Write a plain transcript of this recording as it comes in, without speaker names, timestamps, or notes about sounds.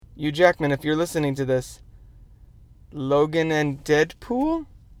Hugh Jackman, if you're listening to this, Logan and Deadpool?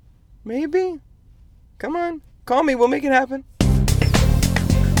 Maybe? Come on, call me, we'll make it happen.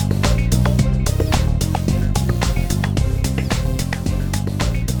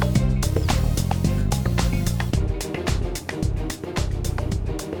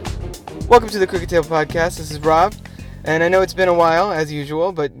 Welcome to the Crooked Tale Podcast. This is Rob, and I know it's been a while, as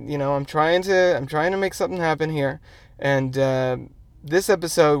usual, but I'm trying to make something happen here. And this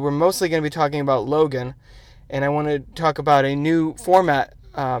episode, we're mostly going to be talking about Logan, and I want to talk about a new format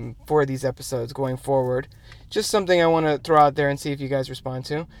for these episodes going forward. Just something I want to throw out there and see if you guys respond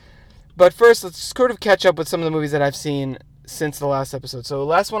to. But first, let's sort of catch up with some of the movies that I've seen since the last episode. So the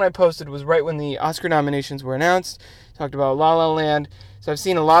last one I posted was right when the Oscar nominations were announced. Talked about La La Land. So I've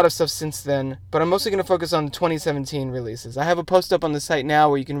seen a lot of stuff since then, but I'm mostly going to focus on the 2017 releases. I have a post up on the site now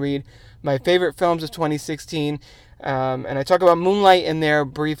where you can read my favorite films of 2016, and I talk about Moonlight in there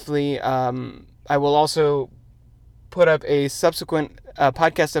briefly. I will also put up a subsequent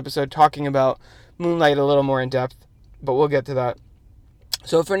podcast episode talking about Moonlight a little more in depth, but we'll get to that.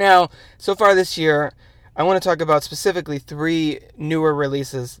 So for now, so far this year, I want to talk about specifically 3 newer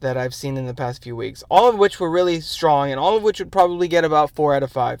releases that I've seen in the past few weeks, all of which were really strong, and all of which would probably get about 4 out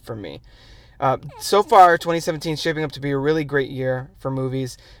of 5 from me. So far, 2017 is shaping up to be a really great year for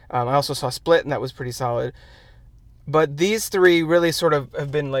movies. I also saw Split, and that was pretty solid. But these 3 really sort of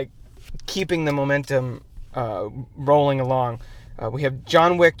have been like keeping the momentum rolling along. We have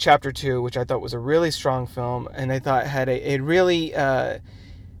John Wick Chapter 2, which I thought was a really strong film, and I thought had a really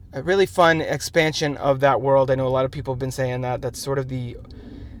fun expansion of that world. I know a lot of people have been saying that. That's sort of the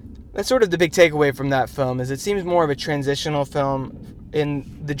big takeaway from that film, is it seems more of a transitional film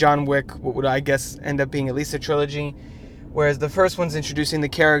in the John Wick, what would I guess end up being at least a trilogy, whereas the first one's introducing the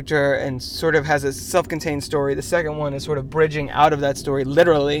character and sort of has a self-contained story. The second one is sort of bridging out of that story,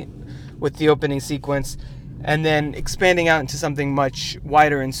 literally, with the opening sequence, and then expanding out into something much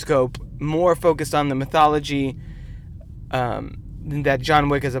wider in scope, more focused on the mythology that John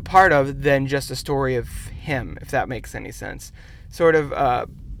Wick is a part of than just a story of him, if that makes any sense. Sort of,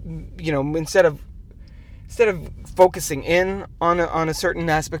 instead of focusing in on a certain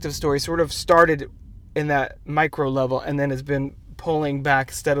aspect of the story, sort of started in that micro level and then has been pulling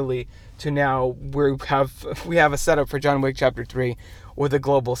back steadily to now we have a setup for John Wick Chapter 3 with a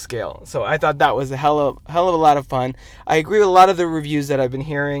global scale. So I thought that was a hell of a lot of fun. I agree with a lot of the reviews that I've been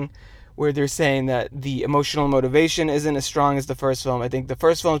hearing, where they're saying that the emotional motivation isn't as strong as the first film. I think the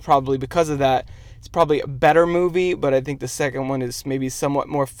first film is probably, because of that, it's probably a better movie, but I think the second one is maybe somewhat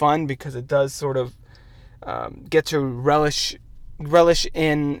more fun because it does sort of get to relish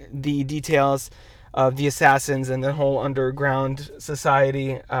in the details of the assassins and the whole underground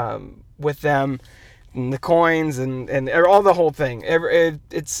society with them, and the coins and all the whole thing.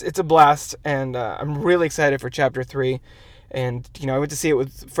 It's a blast, and I'm really excited for Chapter 3. And, I went to see it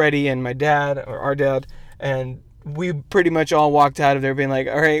with Freddie and my dad, or our dad, and we pretty much all walked out of there being like,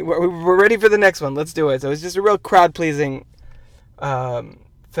 all right, we're ready for the next one. Let's do it. So it's just a real crowd-pleasing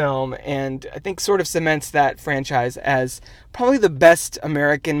film, and I think sort of cements that franchise as probably the best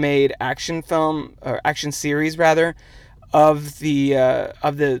American-made action film, or action series, rather, of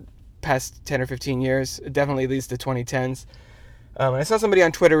the past 10 or 15 years, definitely at least the 2010s. I saw somebody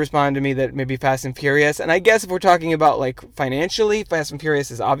on Twitter respond to me that maybe Fast and Furious, and I guess if we're talking about like financially, Fast and Furious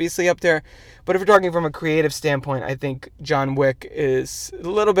is obviously up there, but if we're talking from a creative standpoint, I think John Wick is a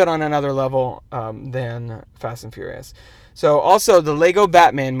little bit on another level than Fast and Furious. So also the Lego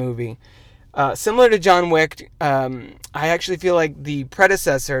Batman movie, similar to John Wick, I actually feel like the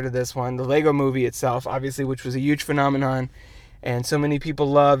predecessor to this one, the Lego movie itself, obviously, which was a huge phenomenon, and so many people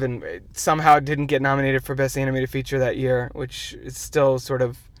love, and somehow didn't get nominated for Best Animated Feature that year, which is still sort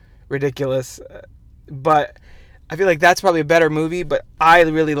of ridiculous. But I feel like that's probably a better movie, but I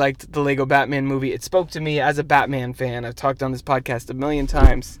really liked the Lego Batman movie. It spoke to me as a Batman fan. I've talked on this podcast a million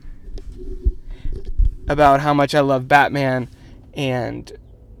times about how much I love Batman, and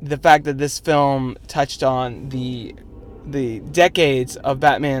the fact that this film touched on the decades of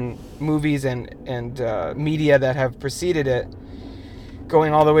Batman movies and media that have preceded it,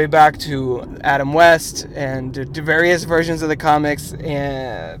 going all the way back to Adam West and to various versions of the comics,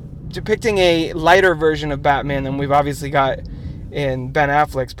 and depicting a lighter version of Batman than we've obviously got in Ben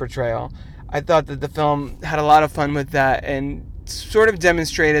Affleck's portrayal. I thought that the film had a lot of fun with that and sort of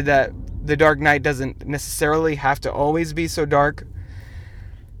demonstrated that The Dark Knight doesn't necessarily have to always be so dark.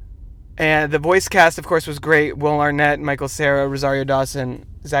 And the voice cast, of course, was great. Will Arnett, Michael Cera, Rosario Dawson,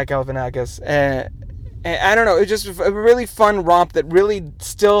 Zach Galifianakis. And I don't know, it was just a really fun romp that really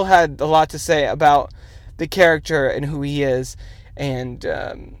still had a lot to say about the character and who he is.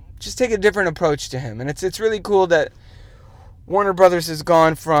 and just take a different approach to him. And it's really cool that Warner Brothers has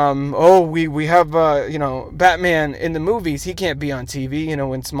gone from, we have Batman in the movies, he can't be on TV,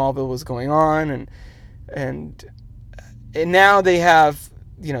 when Smallville was going on, and now they have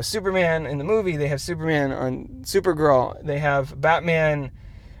Superman in the movie, they have Superman on Supergirl, they have Batman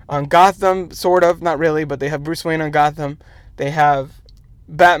on Gotham, sort of, not really, but they have Bruce Wayne on Gotham, they have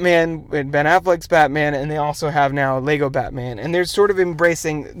Batman and Ben Affleck's Batman, and they also have now Lego Batman, and they're sort of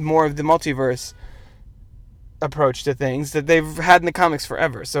embracing more of the multiverse approach to things that they've had in the comics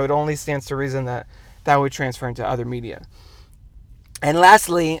forever, so it only stands to reason that would transfer into other media. And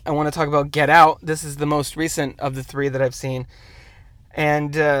lastly, I want to talk about Get Out. This is the most recent of the three that I've seen,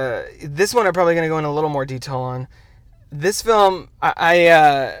 and this one I'm probably going to go in a little more detail on. This film,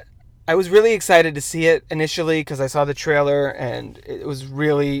 I was really excited to see it initially because I saw the trailer and it was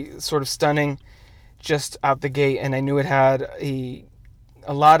really sort of stunning just out the gate, and I knew it had a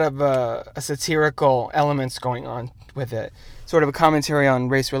lot of satirical elements going on with it, sort of a commentary on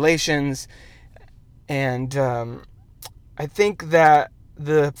race relations, and I think that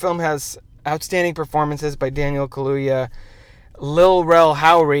the film has outstanding performances by Daniel Kaluuya, Lil Rel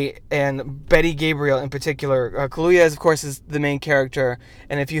Howery, and Betty Gabriel in particular. Kaluuya, of course, is the main character,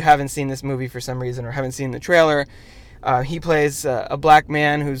 and if you haven't seen this movie for some reason or haven't seen the trailer, he plays a black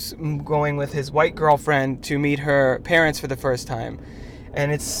man who's going with his white girlfriend to meet her parents for the first time.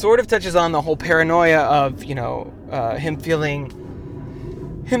 And it sort of touches on the whole paranoia of, him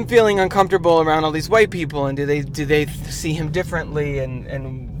feeling uncomfortable around all these white people, and do they see him differently,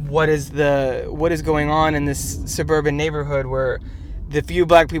 and what is going on in this suburban neighborhood where the few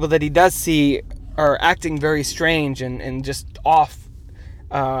black people that he does see are acting very strange and just off,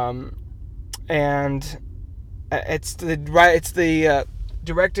 and it's the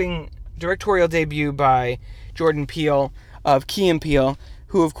directorial debut by Jordan Peele of Key and Peele,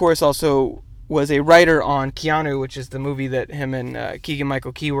 who of course also was a writer on Keanu, which is the movie that him and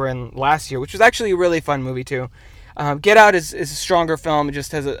Keegan-Michael Key were in last year, which was actually a really fun movie too. Get Out is a stronger film. It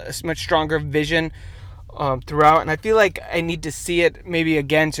just has a much stronger vision throughout, and I feel like I need to see it maybe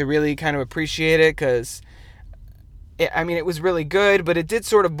again to really kind of appreciate it, because it was really good, but it did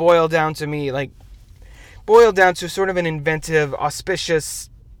sort of boil down to sort of an inventive,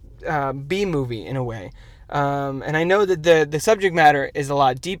 auspicious B-movie in a way. And I know that the subject matter is a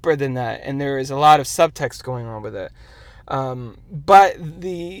lot deeper than that, and there is a lot of subtext going on with it. But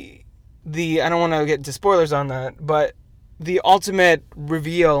I don't want to get into spoilers on that, but the ultimate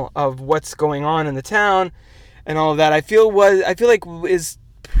reveal of what's going on in the town and all of that, I feel like is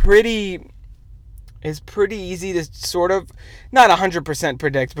pretty easy to sort of, not 100%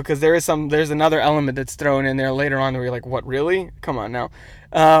 predict, because there's another element that's thrown in there later on where you're like, what, really? Come on now.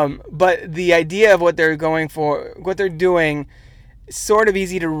 But the idea of what they're going for, what they're doing, is sort of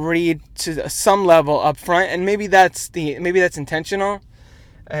easy to read to some level up front, and maybe that's intentional.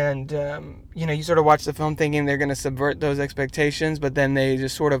 And you sort of watch the film thinking they're going to subvert those expectations, but then they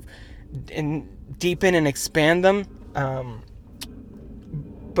just sort of deepen and expand them.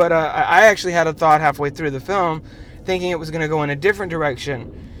 But I actually had a thought halfway through the film, thinking it was going to go in a different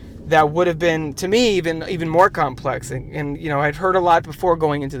direction that would have been, to me, even more complex. And I'd heard a lot before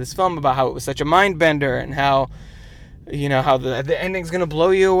going into this film about how it was such a mind bender, and how the ending's going to blow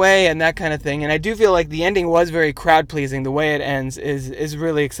you away and that kind of thing. And I do feel like the ending was very crowd pleasing. The way it ends is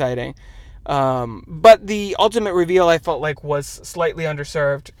really exciting. But the ultimate reveal, I felt like, was slightly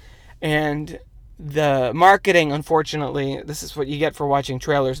underserved, and the marketing, unfortunately, this is what you get for watching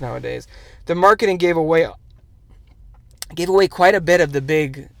trailers nowadays. The marketing gave away quite a bit of the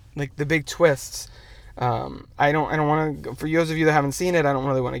big twists. I don't want to, for those of you that haven't seen it, I don't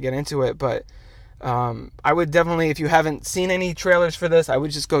really want to get into it, but I would definitely, if you haven't seen any trailers for this, I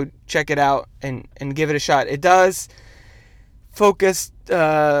would just go check it out and give it a shot. It does focus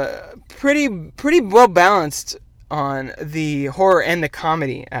pretty well balanced on the horror and the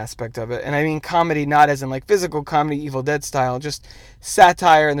comedy aspect of it. And I mean comedy not as in like physical comedy, Evil Dead style, just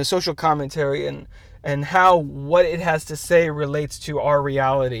satire and the social commentary and how what it has to say relates to our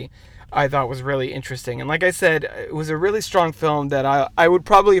reality, I thought was really interesting. And like I said, it was a really strong film that I would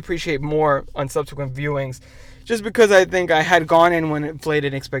probably appreciate more on subsequent viewings, just because I think I had gone in with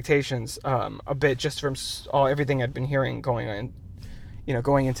inflated expectations a bit, just from everything I'd been hearing going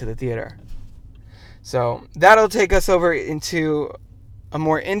into the theater. So that'll take us over into a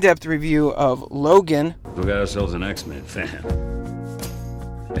more in-depth review of Logan. We got ourselves an X-Men fan.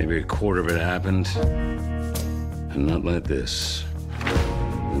 Maybe a quarter of it happened, and not like this.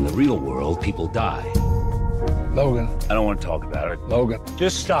 In the real world, people die. Logan. I don't want to talk about it. Logan.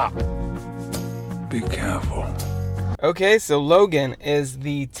 Just stop. Be careful. Okay, so Logan is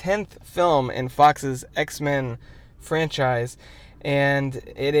the 10th film in Fox's X-Men franchise, and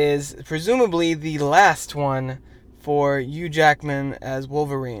it is presumably the last one for Hugh Jackman as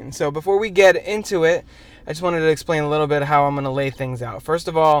Wolverine. So before we get into it, I just wanted to explain a little bit how I'm going to lay things out. First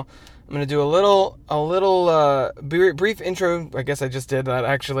of all, I'm going to do a little brief intro. I guess I just did that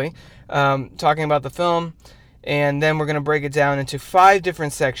actually, talking about the film, and then we're going to break it down into 5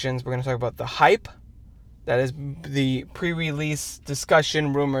 different sections. We're going to talk about the hype. That is the pre-release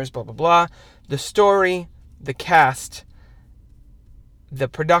discussion, rumors, blah, blah, blah. The story, the cast, the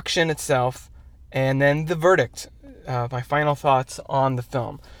production itself, and then the verdict. My final thoughts on the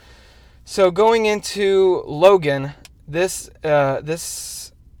film. So going into Logan, this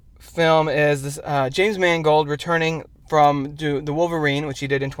film is James Mangold returning from the Wolverine, which he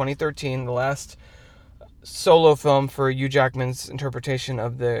did in 2013, the last solo film for Hugh Jackman's interpretation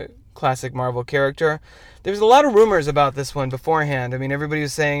of the classic Marvel character. There's a lot of rumors about this one beforehand. I mean, everybody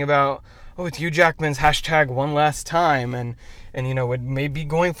was saying about, it's Hugh Jackman's hashtag one last time, and it may be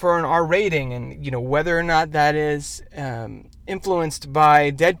going for an R rating, and whether or not that is influenced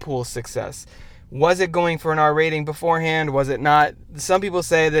by Deadpool's success. Was it going for an R rating beforehand? Was it not? Some people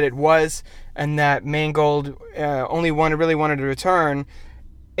say that it was, and that Mangold really wanted to return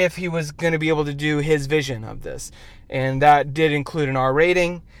if he was going to be able to do his vision of this, and that did include an R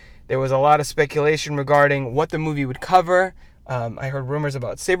rating. There was a lot of speculation regarding what the movie would cover. I heard rumors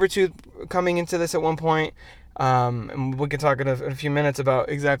about Sabretooth coming into this at one point. And we can talk in a few minutes about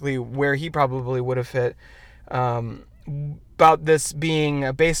exactly where he probably would have fit. About this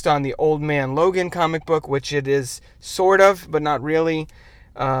being based on the Old Man Logan comic book, which it is sort of, but not really.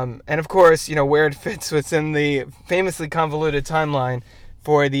 And of course, where it fits within the famously convoluted timeline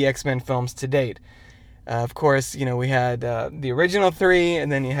for the X-Men films to date. Of course, we had the original 3,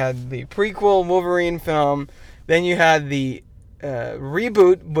 and then you had the prequel Wolverine film. Then you had the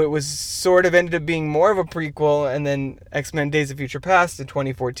reboot, but was sort of ended up being more of a prequel, and then X-Men Days of Future Past in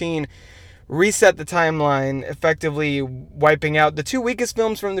 2014 reset the timeline, effectively wiping out the 2 weakest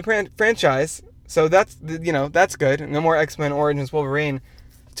films from the franchise. So that's good. No more X-Men Origins Wolverine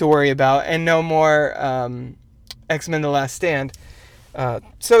to worry about, and no more X-Men The Last Stand.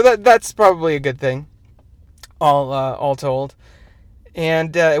 So that's probably a good thing, all told.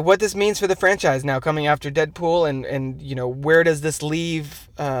 And what this means for the franchise now coming after Deadpool, and where does this leave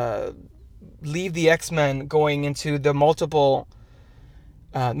the X-Men going into the multiple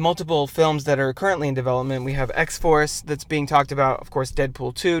films that are currently in development. We have X-Force that's being talked about, of course,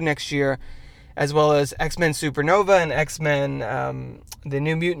 Deadpool 2 next year, as well as X-Men Supernova and X-Men The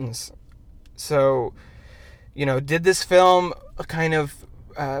New Mutants. So, did this film kind of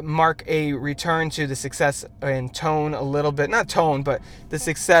mark a return to the success and tone a little bit, not tone, but the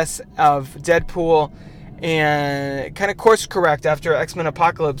success of Deadpool, and kind of course correct after X-Men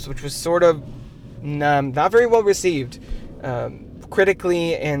Apocalypse, which was sort of not very well received,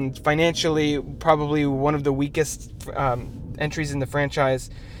 critically and financially, probably one of the weakest entries in the franchise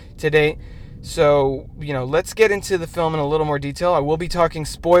to date. So, let's get into the film in a little more detail. I will be talking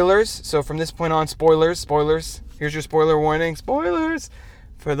spoilers, so from this point on, spoilers. Here's your spoiler warning, spoilers!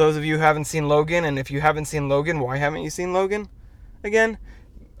 For those of you who haven't seen Logan, and if you haven't seen Logan, why haven't you seen Logan? Again,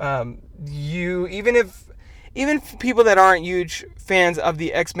 even people that aren't huge fans of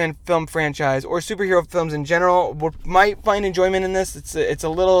the X-Men film franchise or superhero films in general might find enjoyment in this. It's a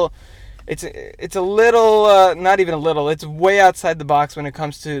little, not even a little. It's way outside the box when it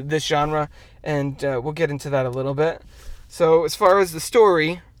comes to this genre, and we'll get into that a little bit. So as far as the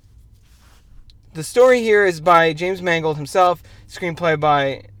story here is by James Mangold himself, screenplay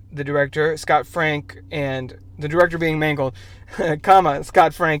by the director, Scott Frank, and the director being Mangold,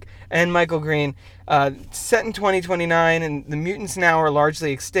 Scott Frank, and Michael Green. Set in 2029, and the mutants now are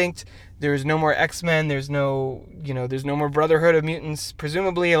largely extinct. There's no more X-Men, there's no more Brotherhood of Mutants.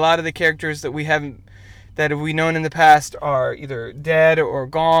 Presumably a lot of the characters that we've known in the past are either dead or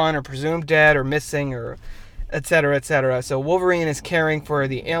gone, or presumed dead, or missing, or etc., etc. So Wolverine is caring for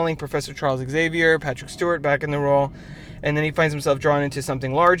the ailing Professor Charles Xavier, Patrick Stewart back in the role, and then he finds himself drawn into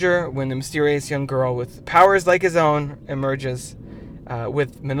something larger when the mysterious young girl with powers like his own emerges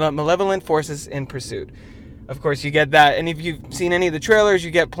with malevolent forces in pursuit. Of course, you get that, and if you've seen any of the trailers,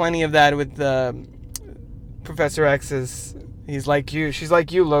 you get plenty of that with Professor X's, he's like you, she's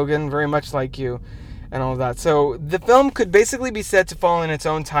like you, Logan, very much like you, and all of that. So the film could basically be said to fall in its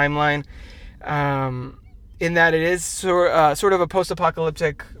own timeline, in that it is sort of a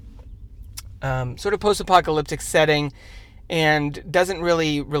post-apocalyptic setting, and doesn't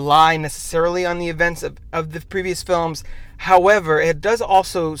really rely necessarily on the events of the previous films. However, it does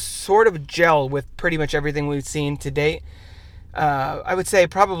also sort of gel with pretty much everything we've seen to date. I would say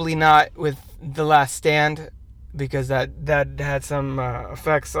probably not with The Last Stand, because that had some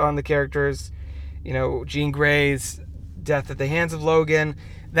effects on the characters. Jean Grey's death at the hands of Logan,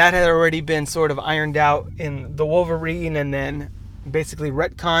 that had already been sort of ironed out in The Wolverine, and then basically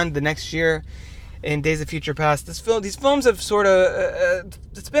retconned the next year in Days of Future Past. These films have sort of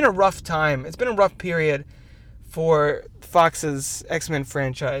it's been a rough time. It's been a rough period for Fox's X-Men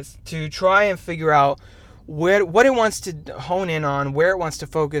franchise to try and figure out what it wants to hone in on, where it wants to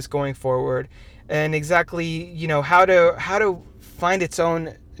focus going forward, and exactly how to find its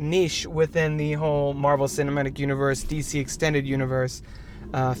own niche within the whole Marvel Cinematic Universe, DC Extended Universe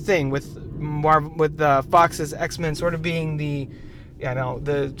thing, with Fox's X-Men sort of being the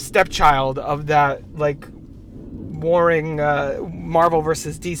stepchild of that warring Marvel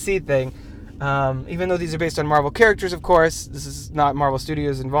versus DC thing. Even though these are based on Marvel characters, of course, this is not Marvel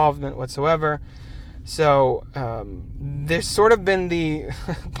Studios' involvement whatsoever. So there's sort of been the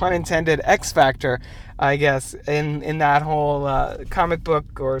pun intended X factor, I guess, in that whole comic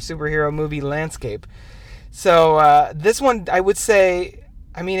book or superhero movie landscape. So this one, I would say,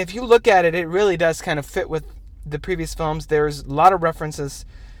 if you look at it, it really does kind of fit with the previous films. There's a lot of references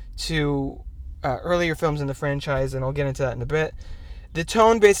to earlier films in the franchise, and I'll get into that in a bit. The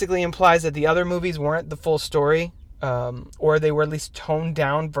tone basically implies that the other movies weren't the full story, or they were at least toned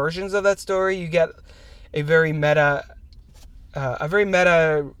down versions of that story. You get a very meta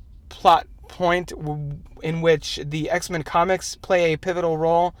plot point in which the X-Men comics play a pivotal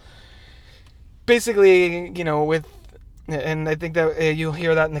role. Basically, and I think that you'll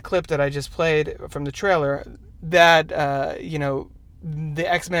hear that in the clip that I just played from the trailer, that the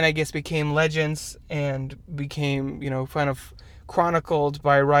X-Men, I guess, became legends and became kind of chronicled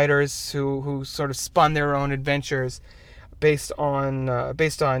by writers who sort of spun their own adventures based on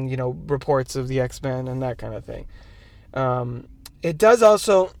reports of the X-Men and that kind of thing. It does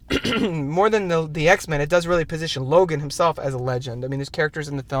also, more than the X-Men, it does really position Logan himself as a legend. There's characters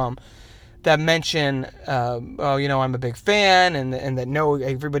in the film that mention, I'm a big fan, and that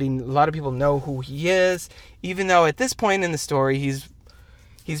a lot of people know who he is, even though at this point in the story he's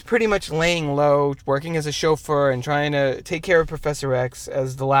pretty much laying low, working as a chauffeur and trying to take care of Professor X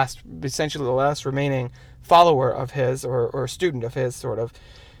as essentially the last remaining follower of his, or student of his, sort of.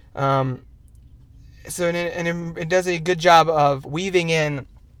 So it does a good job of weaving in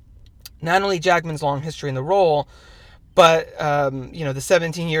not only Jackman's long history in the role, but the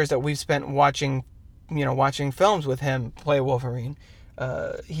 17 years that we've spent watching films with him play Wolverine.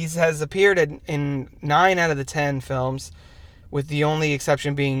 He has appeared in 9 out of the 10 films, with the only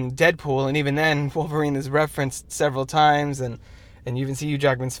exception being Deadpool, and even then Wolverine is referenced several times, and you even see Hugh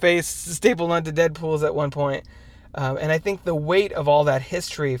Jackman's face stapled onto Deadpool's at one point. And I think the weight of all that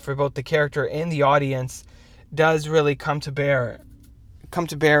history for both the character and the audience does really come to bear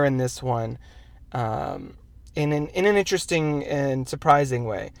in this one, in an interesting and surprising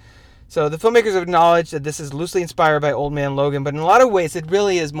way. So the filmmakers have acknowledged that this is loosely inspired by Old Man Logan, but in a lot of ways it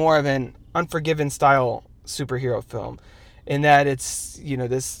really is more of an Unforgiven style superhero film, in that it's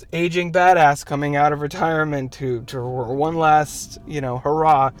this aging badass coming out of retirement to one last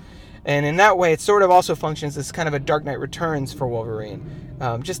hurrah. And in that way, it sort of also functions as kind of a Dark Knight Returns for Wolverine,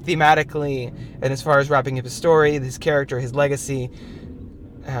 just thematically, and as far as wrapping up his story, his character, his legacy.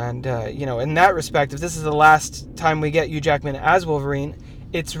 And in that respect, if this is the last time we get Hugh Jackman as Wolverine,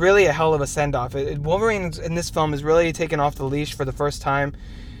 it's really a hell of a send-off. Wolverine in this film is really taken off the leash for the first time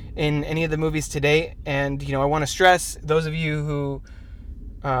in any of the movies to date. And I want to stress, those of you who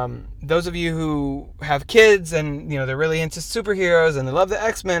have kids and they're really into superheroes and they love the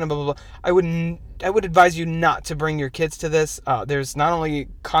X-Men and blah blah blah, I would advise you not to bring your kids to this. There's not only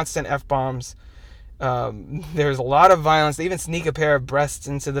constant F-bombs, there's a lot of violence. They even sneak a pair of breasts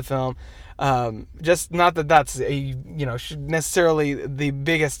into the film. Just not that that's necessarily the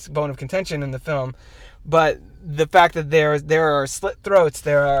biggest bone of contention in the film, but the fact that there are slit throats,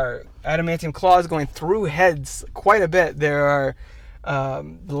 there are adamantium claws going through heads quite a bit, there are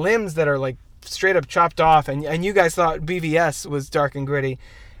limbs that are straight up chopped off, and you guys thought BVS was dark and gritty.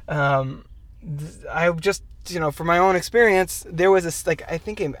 I just, from my own experience, there was I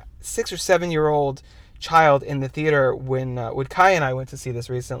think a 6 or 7 year old child in the theater when Kai and I went to see this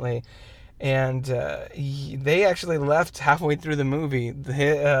recently, and they actually left halfway through the movie,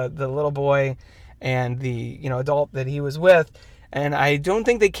 the little boy and the adult that he was with. And I don't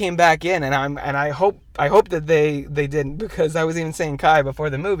think they came back in, and I hope that they didn't, because I was even saying Kai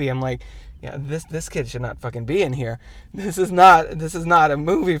before the movie, I'm like, yeah, this kid should not fucking be in here. This is not a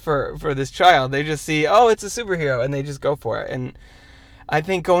movie for this child. They just see, oh, it's a superhero, and they just go for it. And I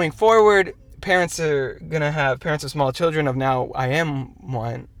think going forward, parents of small children, I am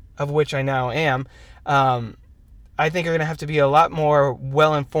one, of which I now am, I think are going to have to be a lot more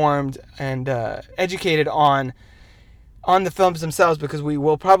well-informed and educated on the films themselves, because we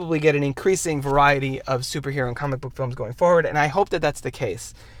will probably get an increasing variety of superhero and comic book films going forward, and I hope that that's the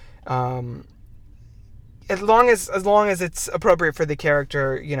case. As long as it's appropriate for the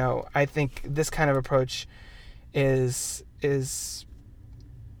character, I think this kind of approach is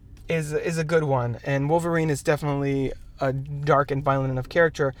a good one. And Wolverine is definitely a dark and violent enough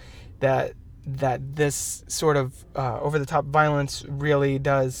character that this sort of over the top violence really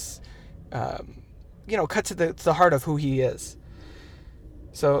does cut to the heart of who he is.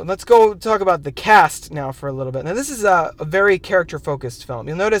 So let's go talk about the cast now for a little bit. Now this is a very character-focused film.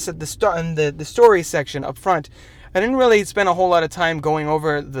 You'll notice at in the story section up front, I didn't really spend a whole lot of time going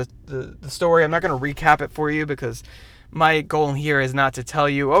over the story. I'm not going to recap it for you, because my goal here is not to tell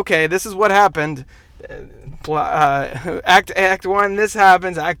you, okay, this is what happened. Act 1, this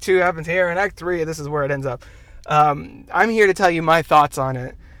happens. Act 2 happens here, and Act 3, this is where it ends up. I'm here to tell you my thoughts on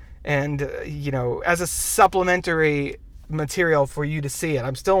it, and as a supplementary material for you to see it.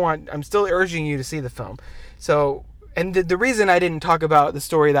 I'm still urging you to see the film. So, and the reason I didn't talk about the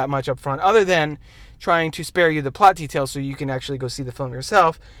story that much up front, other than trying to spare you the plot details so you can actually go see the film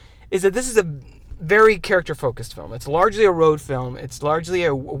yourself, is that this is a very character-focused film. It's largely a road film. It's largely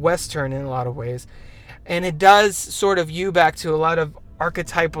a Western in a lot of ways. And it does sort of hew back to a lot of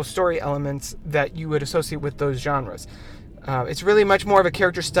archetypal story elements that you would associate with those genres. It's really much more of a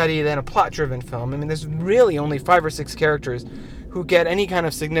character study than a plot-driven film. I mean, there's really only 5 or 6 characters who get any kind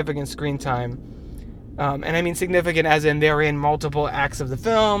of significant screen time. And I mean significant as in they're in multiple acts of the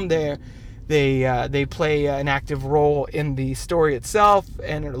film. They play an active role in the story itself,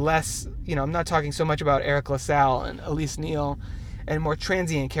 and less, I'm not talking so much about Eric LaSalle and Elise Neal and more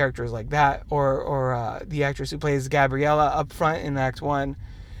transient characters like that, or the actress who plays Gabriella up front in Act 1.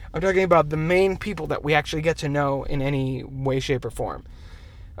 I'm talking about the main people that we actually get to know in any way, shape, or form.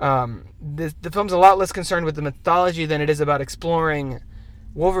 The film's a lot less concerned with the mythology than it is about exploring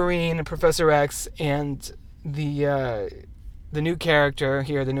Wolverine and Professor X and the new character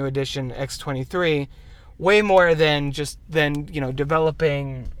here, the new addition, X-23, way more than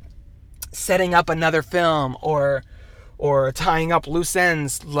developing, setting up another film or tying up loose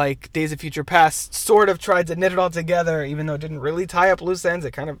ends like Days of Future Past sort of tried to knit it all together, even though it didn't really tie up loose ends.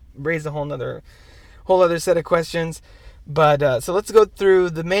 It kind of raised a whole other set of questions. But so let's go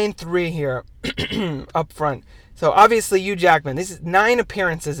through the main 3 here up front. So obviously Hugh Jackman. This is 9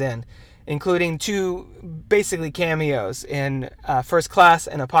 appearances in, including 2 basically cameos in First Class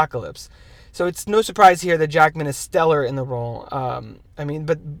and Apocalypse. So it's no surprise here that Jackman is stellar in the role.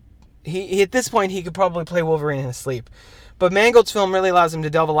 But he at this point he could probably play Wolverine in his sleep. But Mangold's film really allows him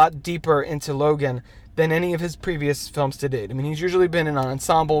to delve a lot deeper into Logan than any of his previous films to date. I mean, he's usually been in an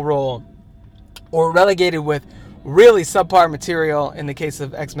ensemble role or relegated with really subpar material in the case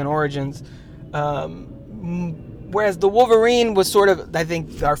of X-Men Origins. Whereas the Wolverine was sort of, I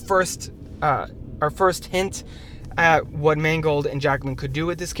think, our first hint at what Mangold and Jackman could do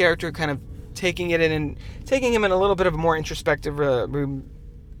with this character, kind of taking him in a little bit of a more introspective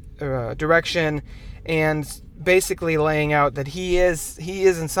direction, and basically laying out that he is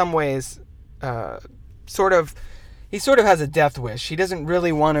in some ways sort of has a death wish. He doesn't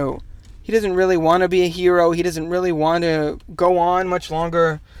really want to be a hero. He doesn't really want to go on much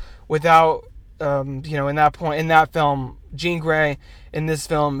longer without in that film Jean Grey, in this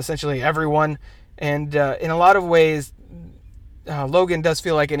film essentially everyone, and in a lot of ways Logan does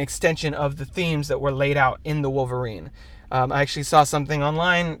feel like an extension of the themes that were laid out in the Wolverine. I actually saw something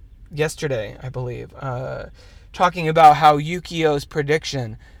online yesterday, I believe, talking about how Yukio's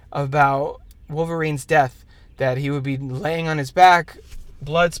prediction about Wolverine's death, that he would be laying on his back,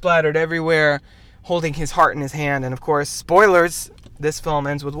 blood splattered everywhere, holding his heart in his hand. And of course, spoilers, this film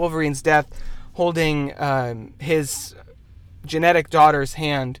ends with Wolverine's death, holding his genetic daughter's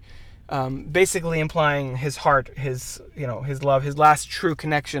hand, basically implying his heart, his love, his last true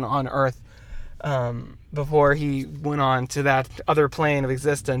connection on Earth, before he went on to that other plane of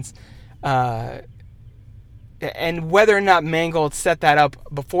existence. And whether or not Mangold set that up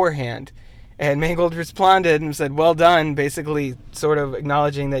beforehand. And Mangold responded and said, well done, basically sort of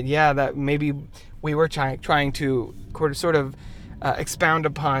acknowledging that, that maybe we were trying to sort of expound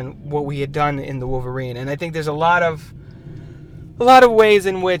upon what we had done in the Wolverine. And I think there's a lot of a lot of ways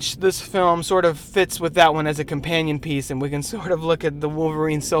in which this film sort of fits with that one as a companion piece, and we can sort of look at the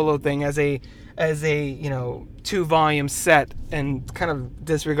Wolverine solo thing as a 2-volume set and kind of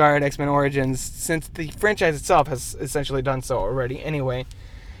disregard X-Men Origins, since the franchise itself has essentially done so already anyway.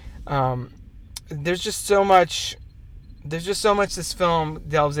 There's just so much this film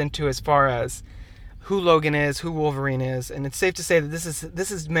delves into as far as who Logan is, who Wolverine is, and it's safe to say that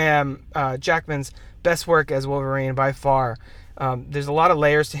this is Jackman's best work as Wolverine by far. There's a lot of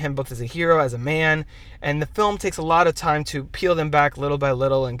layers to him, both as a hero, as a man, and the film takes a lot of time to peel them back little by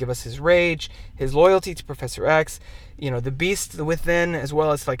little and give us his rage, his loyalty to Professor X, the beast within, as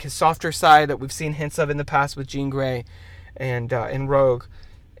well as like his softer side that we've seen hints of in the past with Jean Grey and in Rogue.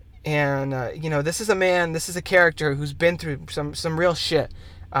 And this is a character who's been through some real shit.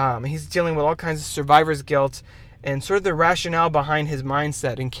 He's dealing with all kinds of survivor's guilt and sort of the rationale behind his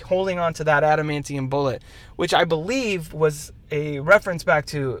mindset and holding on to that adamantium bullet, which I believe was a reference back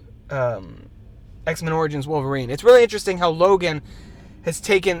to X-Men Origins Wolverine. It's really interesting how Logan has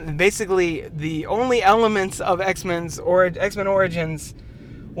taken basically the only elements of X-Men Origins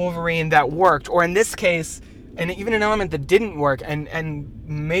Wolverine that worked, or in this case, and even an element that didn't work, and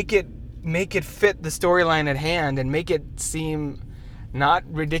make it fit the storyline at hand and make it seem not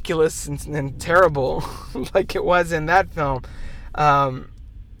ridiculous and terrible like it was in that film.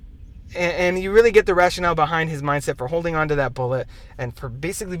 And you really get the rationale behind his mindset for holding on to that bullet and for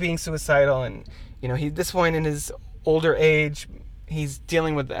basically being suicidal. And, he at this point in his older age, he's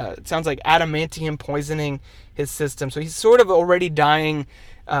dealing with, it sounds like adamantium poisoning his system. So he's sort of already dying,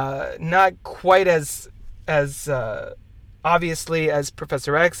 not quite as obviously as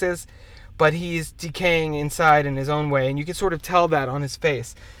Professor X is, but he's decaying inside in his own way, and you can sort of tell that on his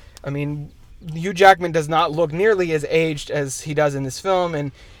face. I mean, Hugh Jackman does not look nearly as aged as he does in this film,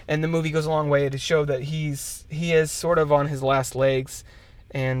 and the movie goes a long way to show that he is sort of on his last legs,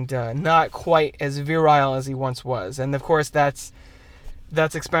 and not quite as virile as he once was. And of course, that's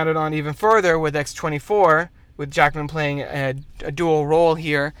expounded on even further with X-24, with Jackman playing a dual role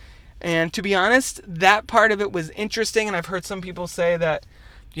here. And to be honest, that part of it was interesting, and I've heard some people say that,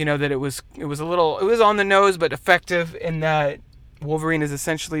 that it was on the nose but effective in that Wolverine is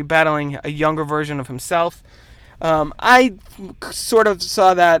essentially battling a younger version of himself. I sort of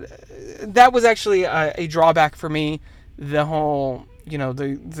saw that was actually a drawback for me. The whole,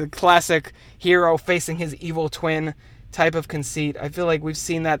 the classic hero facing his evil twin type of conceit. I feel like we've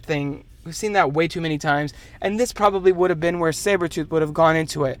seen that way too many times, and this probably would have been where Sabretooth would have gone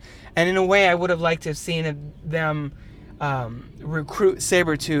into it. And in a way, I would have liked to have seen them recruit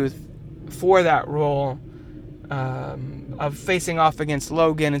Sabretooth for that role of facing off against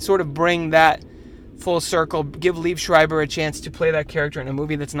Logan, and sort of bring that full circle, give Liev Schreiber a chance to play that character in a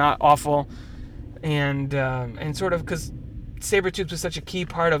movie that's not awful, and sort of, because Sabretooth was such a key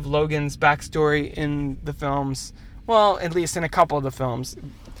part of Logan's backstory in the films, well, at least in a couple of the films.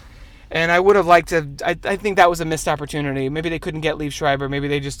 And I would have liked to, I think that was a missed opportunity. Maybe they couldn't get Liev Schreiber, maybe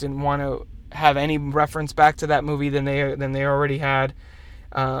they just didn't want to have any reference back to that movie than they already had.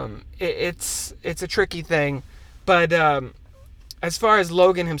 It's a tricky thing, but as far as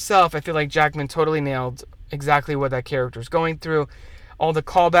Logan himself, I feel like Jackman totally nailed exactly what that character is going through. All the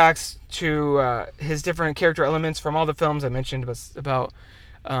callbacks to his different character elements from all the films I mentioned about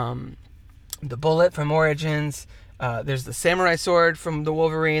the bullet from Origins. There's the samurai sword from the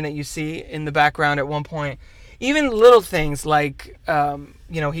Wolverine that you see in the background at one point. Even little things like,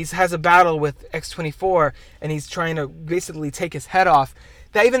 he has a battle with X-24 and he's trying to basically take his head off.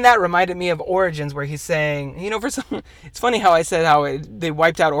 That reminded me of Origins, where he's saying, it's funny how I said how they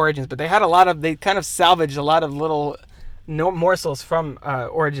wiped out Origins, but they kind of salvaged a lot of little morsels from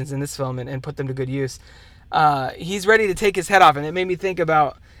Origins in this film and put them to good use. He's ready to take his head off, and it made me think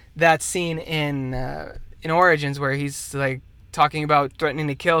about that scene in Origins where he's like talking about threatening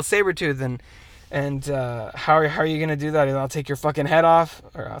to kill Sabretooth and how are you gonna do that? I'll take your fucking head off,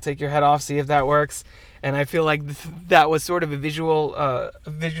 or I'll take your head off, see if that works. And I feel like that was sort of a visual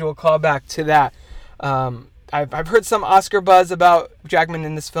callback to that. I've heard some Oscar buzz about Jackman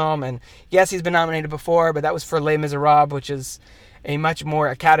in this film, and yes, he's been nominated before, but that was for Les Miserables, which is a much more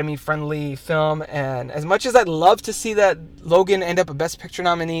Academy-friendly film. And as much as I'd love to see that Logan end up a Best Picture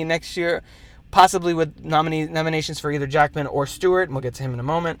nominee next year, possibly with nominations for either Jackman or Stewart, and we'll get to him in a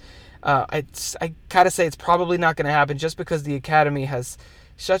moment, I gotta say it's probably not going to happen, just because the Academy has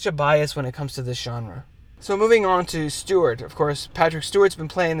such a bias when it comes to this genre. So moving on to Stewart, of course, Patrick Stewart's been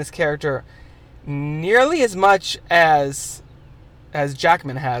playing this character nearly as much as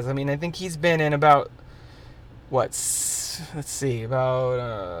Jackman has. I mean, I think he's been in about let's see,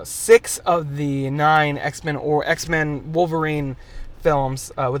 about 6 of the 9 X-Men or X-Men Wolverine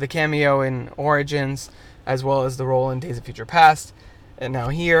films, with a cameo in Origins, as well as the role in Days of Future Past, and now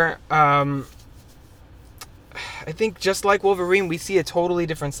here. I think just like Wolverine, we see a totally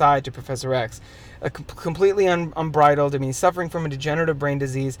different side to Professor X. Completely unbridled. I mean, he's suffering from a degenerative brain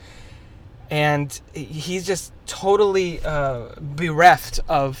disease, and he's just totally bereft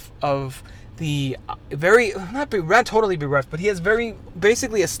of the not totally bereft, but he has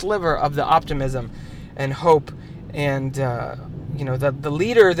basically a sliver of the optimism and hope, and the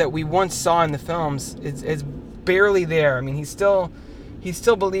leader that we once saw in the films is barely there. I mean, he still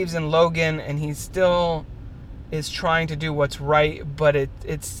believes in Logan, and he still is trying to do what's right, but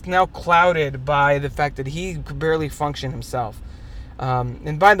it's now clouded by the fact that he could barely function himself.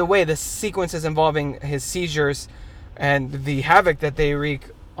 And by the way, the sequences involving his seizures and the havoc that they wreak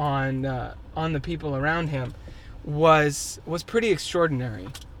on the people around him was pretty extraordinary.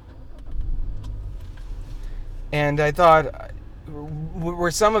 And I thought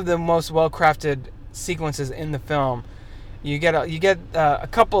were some of the most well-crafted sequences in the film. You get a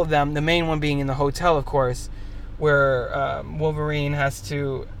couple of them, the main one being in the hotel, of course, where Wolverine has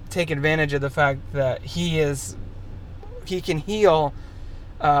to take advantage of the fact that he can heal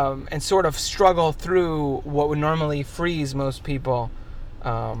and sort of struggle through what would normally freeze most people.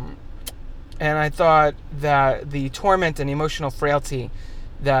 And I thought that the torment and emotional frailty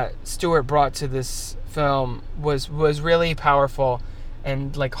that Stewart brought to this film was really powerful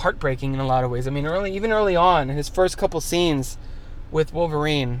and like heartbreaking in a lot of ways. I mean, early on, in his first couple scenes with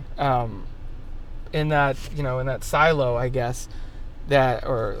Wolverine, in that silo, I guess,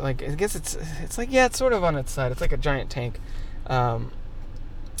 it's sort of on its side. It's like a giant tank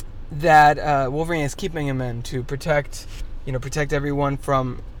that Wolverine is keeping him in to protect everyone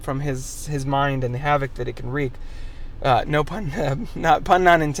from his mind and the havoc that it can wreak. No pun,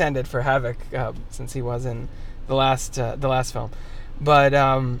 not intended for havoc, since he was in the last film, but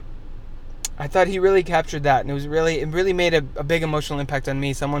I thought he really captured that, and it really made a big emotional impact on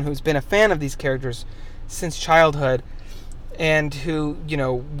me, someone who's been a fan of these characters since childhood, and who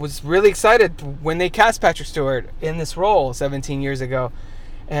was really excited when they cast Patrick Stewart in this role 17 years ago.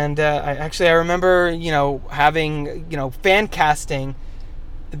 And I remember having fan casting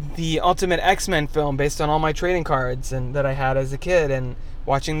the Ultimate X-Men film based on all my trading cards and that I had as a kid, and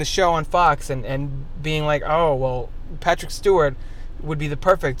watching the show on Fox and being like, oh well, Patrick Stewart would be the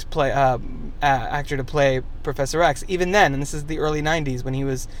perfect actor to play Professor X. Even then, and this is the early 90s, when he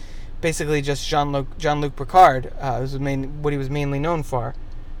was basically just Jean-Luc Picard, was what he was mainly known for.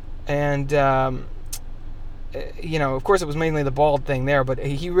 And of course it was mainly the bald thing there, but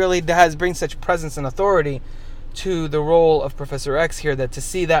he really brings such presence and authority to the role of Professor X here, that to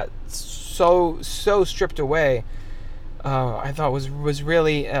see that so stripped away, I thought was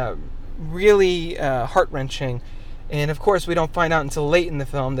really heart-wrenching. And of course, we don't find out until late in the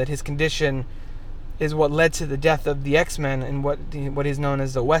film that his condition is what led to the death of the X-Men and what is known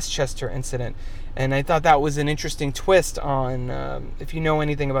as the Westchester incident. And I thought that was an interesting twist on, if you know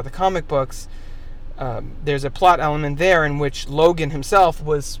anything about the comic books, there's a plot element there in which Logan himself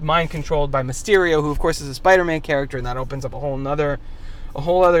was mind-controlled by Mysterio, who of course is a Spider-Man character, and that opens up a whole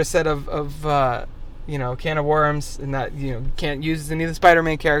other set of can of worms, and that you can't use any of the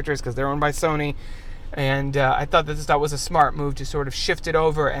Spider-Man characters because they're owned by Sony. And I thought that was a smart move to sort of shift it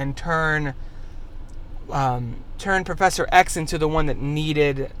over and turn Professor X into the one that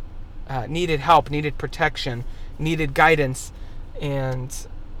needed help, needed protection, needed guidance, and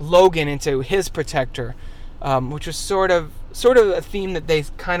Logan into his protector, which was sort of a theme that they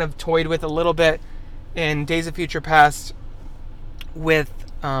kind of toyed with a little bit in Days of Future Past with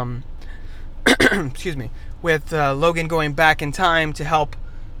with Logan going back in time to help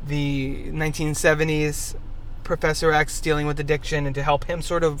the 1970s Professor X dealing with addiction and to help him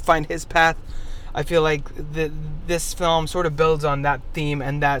sort of find his path. I feel like this film sort of builds on that theme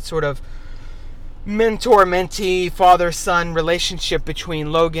and that sort of mentor-mentee, father-son relationship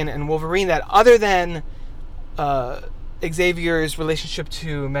between Logan and Wolverine, that other than Xavier's relationship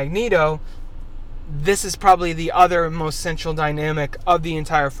to Magneto, this is probably the other most central dynamic of the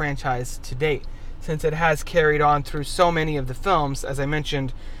entire franchise to date, since it has carried on through so many of the films. As I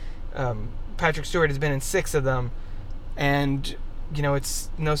mentioned, Patrick Stewart has been in 6 of them, and it's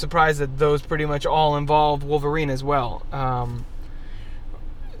no surprise that those pretty much all involve Wolverine as well.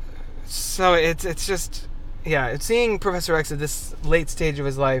 So it's just, seeing Professor X at this late stage of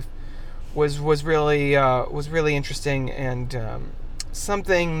his life was really interesting, and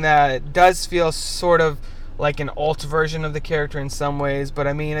something that does feel sort of like an alt version of the character in some ways. But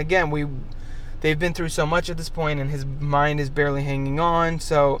I mean, again, they've been through so much at this point, and his mind is barely hanging on.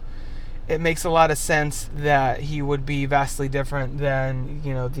 So it makes a lot of sense that he would be vastly different than,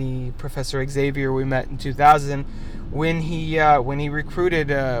 the Professor Xavier we met in 2000 when he recruited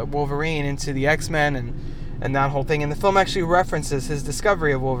Wolverine into the X-Men and that whole thing. And the film actually references his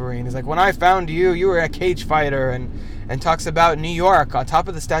discovery of Wolverine. He's like, when I found you, you were a cage fighter, and talks about New York on top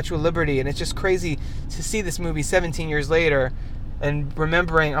of the Statue of Liberty. And it's just crazy to see this movie 17 years later and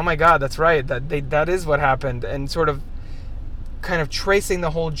remembering, oh my God, that's right, that is what happened, and sort of kind of tracing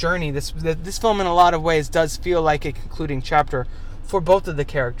the whole journey. This film in a lot of ways does feel like a concluding chapter for both of the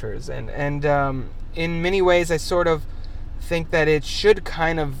characters, and in many ways I sort of think that it should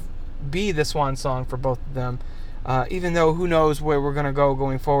kind of be the swan song for both of them, even though who knows where we're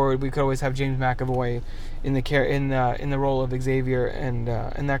going forward. We could always have James McAvoy in the role of Xavier and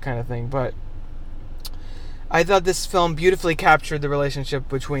that kind of thing. But I thought this film beautifully captured the relationship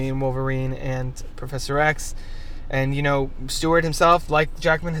between Wolverine and Professor X. And, Stewart himself, like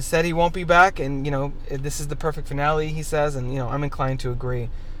Jackman has said, he won't be back. And, this is the perfect finale, he says. And, I'm inclined to agree,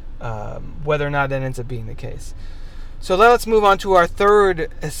 whether or not that ends up being the case. So let's move on to our third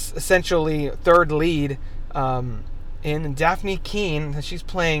lead, in Daphne Keane. She's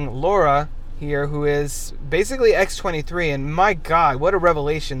playing Laura here, who is basically X-23. And my God, what a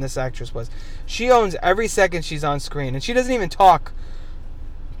revelation this actress was. She owns every second she's on screen. And she doesn't even talk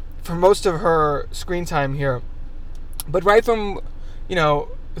for most of her screen time here. But right from,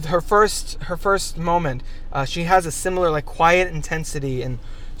 her first moment, she has a similar, quiet intensity and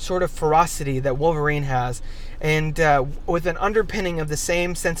sort of ferocity that Wolverine has, and with an underpinning of the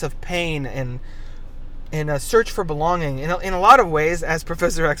same sense of pain and a search for belonging. In a lot of ways, as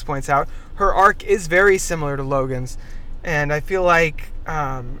Professor X points out, her arc is very similar to Logan's, and I feel like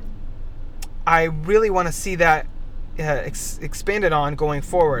I really want to see that expanded on going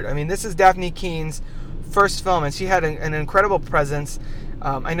forward. I mean, this is Daphne Keane's first film, and she had an incredible presence.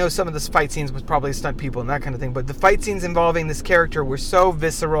 I know some of the fight scenes was probably stunt people and that kind of thing, but the fight scenes involving this character were so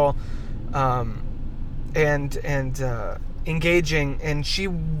visceral and engaging, and she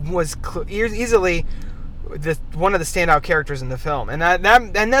was easily one of the standout characters in the film, and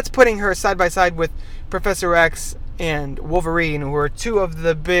that's putting her side by side with Professor X and Wolverine, who are two of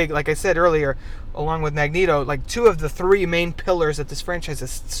the big, like I said earlier, along with Magneto, two of the three main pillars that this franchise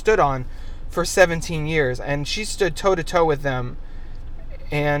has stood on for 17 years, and she stood toe to toe with them,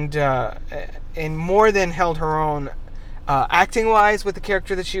 and more than held her own, acting wise with the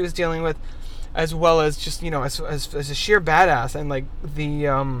character that she was dealing with, as well as just as a sheer badass, and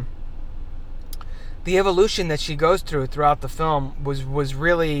the evolution that she goes throughout the film was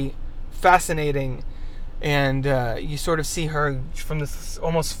really fascinating, and you sort of see her from this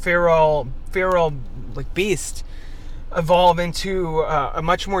almost feral beast evolve into a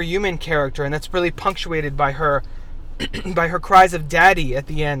much more human character, and that's really punctuated by her by her cries of "Daddy" at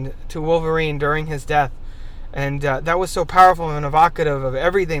the end to Wolverine during his death, and that was so powerful and evocative of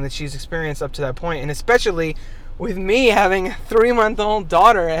everything that she's experienced up to that point, and especially with me having a 3-month-old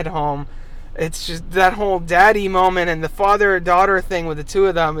daughter at home. It's just that whole daddy moment and the father-daughter thing with the two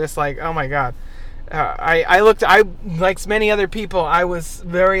of them. It's like, oh my God. I like many other people, I was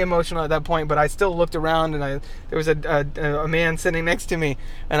very emotional at that point, but I still looked around, and there was a man sitting next to me,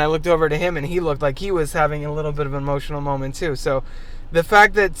 and I looked over to him, and he looked like he was having a little bit of an emotional moment too. So the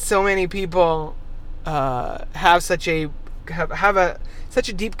fact that so many people have such a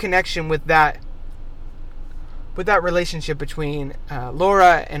deep connection with that relationship between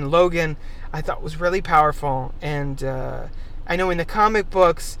Laura and Logan, I thought was really powerful. And I know in the comic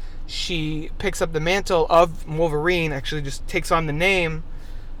books, she picks up the mantle of Wolverine, actually just takes on the name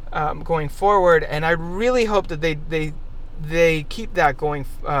going forward, and I really hope that they keep that going,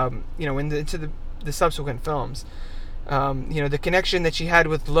 into the subsequent films. The connection that she had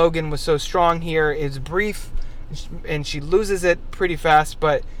with Logan was so strong here. Is brief, and she loses it pretty fast,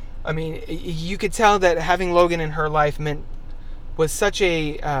 but I mean, you could tell that having Logan in her life was such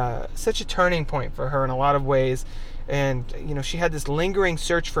a turning point for her in a lot of ways. And, she had this lingering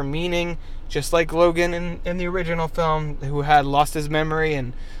search for meaning, just like Logan in the original film, who had lost his memory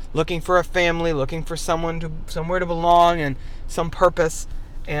and looking for a family, looking for somewhere to belong and some purpose.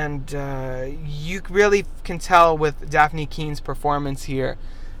 And you really can tell with Daphne Keane's performance here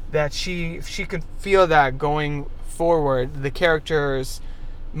that she could feel that going forward. The character's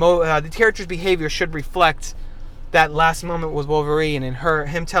behavior should reflect that last moment with Wolverine and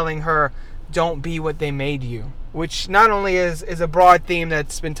him telling her, "Don't be what they made you," which not only is a broad theme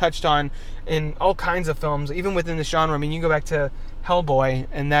that's been touched on in all kinds of films, even within the genre. I mean, you go back to Hellboy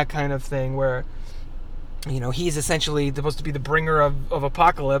and that kind of thing, where he's essentially supposed to be the bringer of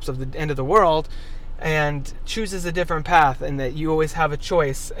apocalypse, of the end of the world, and chooses a different path, and that you always have a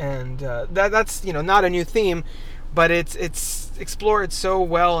choice. And that's not a new theme, but it's explored so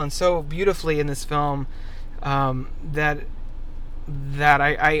well and so beautifully in this film, that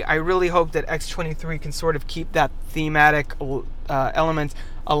I really hope that X-23 can sort of keep that thematic element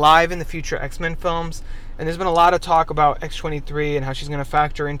alive in the future X-Men films. And there's been a lot of talk about X-23 and how she's going to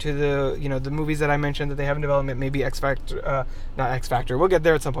factor into the movies that I mentioned that they have in development, maybe X-Factor, not X-Factor, we'll get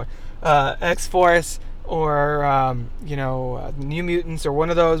there at some point, X-Force, or New Mutants, or one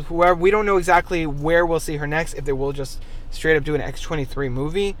of those, whoever. We don't know exactly where we'll see her next, if they will just straight up do an X-23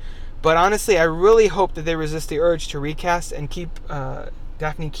 movie. But honestly, I really hope that they resist the urge to recast and keep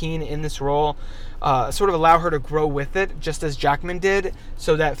Daphne Keane in this role, sort of allow her to grow with it, just as Jackman did,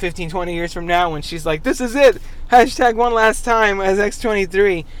 so that 15, 20 years from now, when she's like, this is it, hashtag one last time as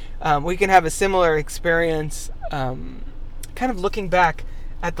X-23, we can have a similar experience, kind of looking back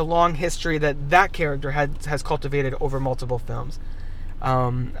at the long history that character has cultivated over multiple films.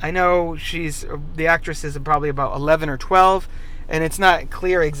 I know the actress is probably about 11 or 12, and it's not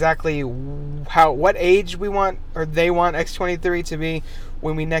clear exactly what age we want, or they want X-23 to be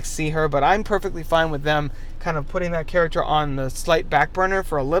when we next see her, but I'm perfectly fine with them kind of putting that character on the slight back burner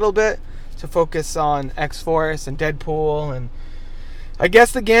for a little bit to focus on X-Force and Deadpool, and I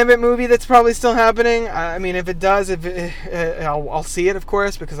guess the Gambit movie that's probably still happening. I mean, if it does, I'll see it, of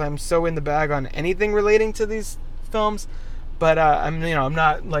course, because I'm so in the bag on anything relating to these films. But I'm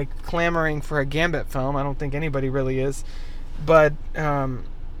not like clamoring for a Gambit film. I don't think anybody really is. But and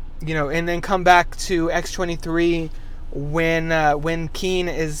then come back to X-23 when Keane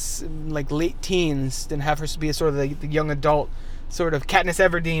is like late teens, then have her be a sort of the young adult, sort of Katniss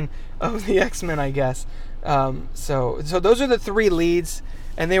Everdeen of the X-Men, I guess. So those are the three leads,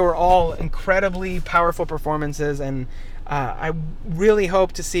 and they were all incredibly powerful performances, and I really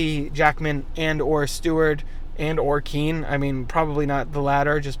hope to see Jackman and or Stewart and or Keane. I mean, probably not the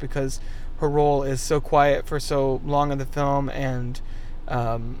latter, just because her role is so quiet for so long in the film, and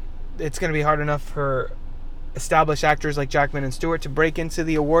it's going to be hard enough for established actors like Jackman and Stewart to break into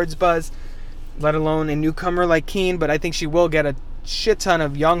the awards buzz, let alone a newcomer like Keane. But I think she will get a shit ton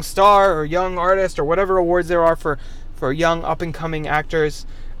of young star or young artist or whatever awards there are for young up-and-coming actors.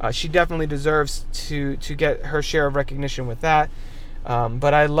 She definitely deserves to get her share of recognition with that.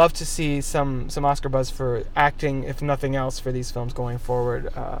 But I'd love to see some Oscar buzz for acting, if nothing else, for these films going forward,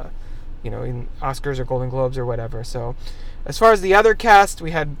 in Oscars or Golden Globes or whatever. So as far as the other cast,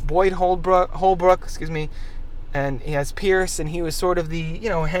 we had Boyd Holbrook, and he has Pierce, and he was sort of the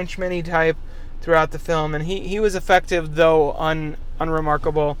henchman-y type throughout the film, and he was effective, though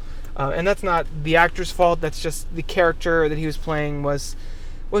unremarkable, and that's not the actor's fault. That's just the character that he was playing was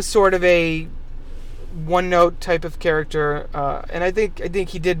sort of a one-note type of character, and I think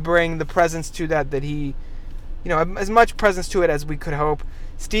he did bring the presence to that he, as much presence to it as we could hope.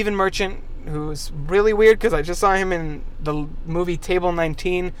 Stephen Merchant, who's really weird because I just saw him in the movie Table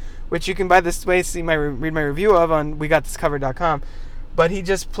 19, which you can, by this way, read my review of on WeGotThisCovered.com. But he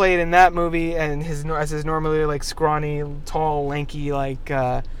just played in that movie, and as his normally like scrawny, tall, lanky, like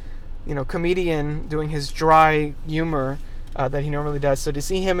comedian doing his dry humor that he normally does. So to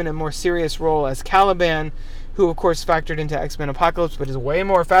see him in a more serious role as Caliban, who of course factored into X-Men Apocalypse, but is way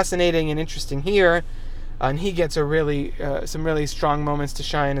more fascinating and interesting here, and he gets some really strong moments to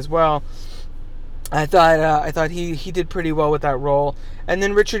shine as well. I thought he did pretty well with that role. And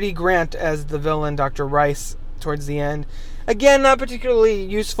then Richard E. Grant as the villain, Dr. Rice, towards the end. Again, not particularly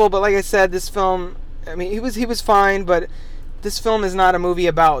useful, but like I said, this film, I mean, he was fine, but this film is not a movie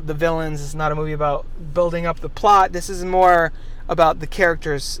about the villains. It's not a movie about building up the plot. This is more about the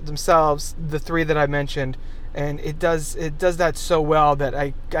characters themselves, the three that I mentioned, and it does that so well that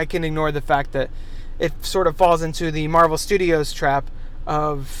I can ignore the fact that it sort of falls into the Marvel Studios trap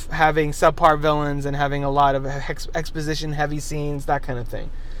of having subpar villains and having a lot of exposition-heavy scenes, that kind of thing.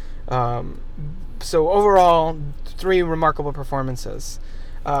 So overall, three remarkable performances.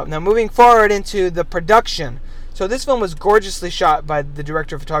 Now moving forward into the production. So this film was gorgeously shot by the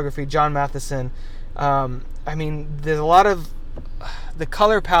director of photography, John Matheson. I mean, there's a lot of... The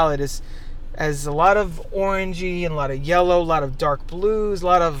color palette has a lot of orangey and a lot of yellow, a lot of dark blues, a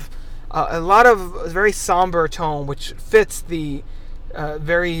lot of very somber tone, which fits the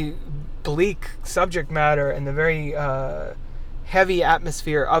very bleak subject matter and the very heavy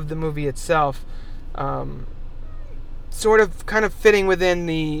atmosphere of the movie itself. Sort of kind of fitting within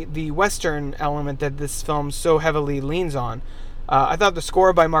the Western element that this film so heavily leans on. I thought the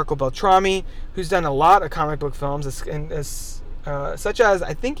score by Marco Beltrami, who's done a lot of comic book films, such as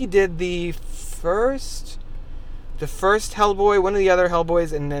I think he did the the first Hellboy, one of the other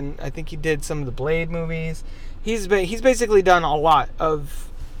Hellboys, and then I think he did some of the Blade movies. He's basically done a lot of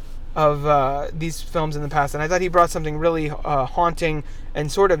these films in the past, and I thought he brought something really haunting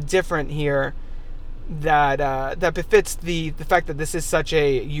and sort of different here that befits the fact that this is such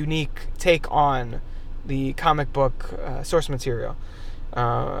a unique take on the comic book source material.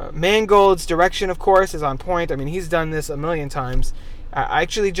 Mangold's direction, of course, is on point. I mean, he's done this a million times. I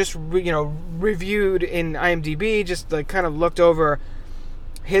actually just reviewed in IMDb, just like kind of looked over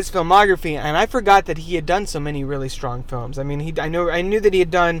his filmography, and I forgot that he had done so many really strong films. I mean, I knew that he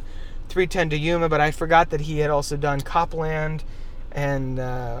had done 3:10 to Yuma, but I forgot that he had also done Copland and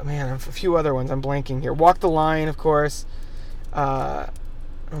a few other ones. I'm blanking here. Walk the Line, of course. Let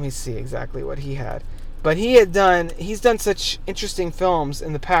me see exactly what he had. But he's done such interesting films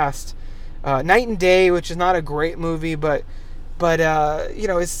in the past. Night and Day, which is not a great movie, but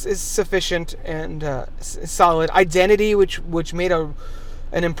is sufficient and solid. Identity, which made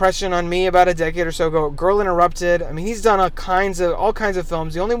an impression on me about a decade or so ago. Girl Interrupted. I mean, he's done all kinds of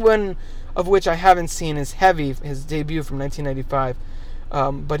films. The only one of which I haven't seen is Heavy, his debut from 1995.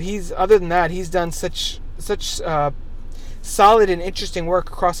 But other than that, he's done such solid and interesting work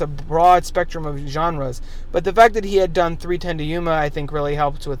across a broad spectrum of genres. But the fact that he had done 3:10 to Yuma, I think, really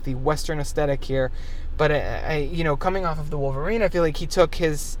helped with the Western aesthetic here. But coming off of the Wolverine, I feel like he took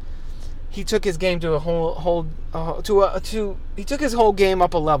his game to he took his whole game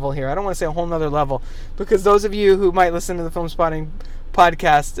up a level here. I don't want to say a whole nother level, because those of you who might listen to the Film Spotting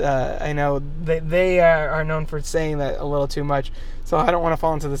podcast, I know they are known for saying that a little too much. So I don't want to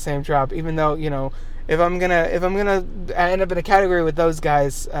fall into the same trap, even though, if I'm gonna end up in a category with those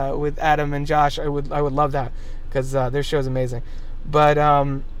guys, with Adam and Josh, I would love that, because their show's amazing. But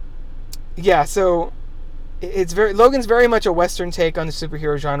so Logan's very much a Western take on the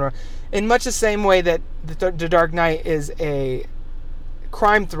superhero genre, in much the same way that The Dark Knight is a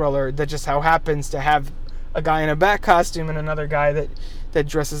crime thriller that just how happens to have a guy in a bat costume and another guy that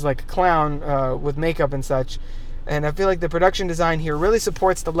dresses like a clown with makeup and such. And I feel like the production design here really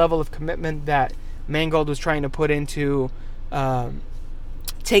supports the level of commitment that Mangold was trying to put into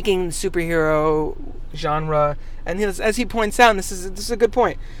taking the superhero genre. And as he points out, and this is a good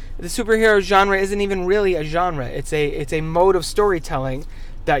point, the superhero genre isn't even really a genre. It's a mode of storytelling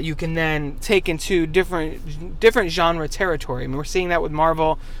that you can then take into different genre territory. I mean, we're seeing that with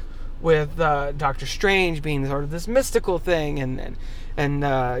Marvel, with Doctor Strange being sort of this mystical thing, and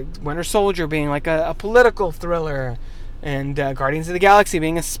Winter Soldier being like a political thriller, and Guardians of the Galaxy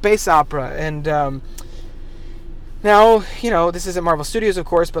being a space opera. And now, this isn't Marvel Studios, of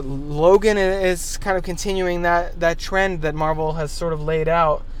course, but Logan is kind of continuing that trend that Marvel has sort of laid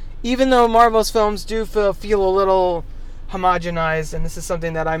out. Even though Marvel's films do feel a little homogenized, and this is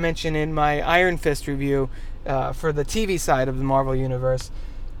something that I mentioned in my Iron Fist review for the TV side of the Marvel universe,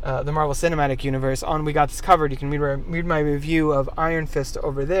 the Marvel Cinematic Universe. On We Got This Covered, you can read my review of Iron Fist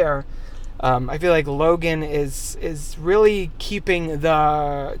over there. I feel like Logan is really keeping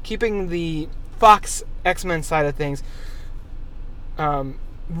the Fox X-Men side of things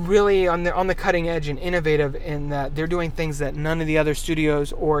really on the cutting edge and innovative, in that they're doing things that none of the other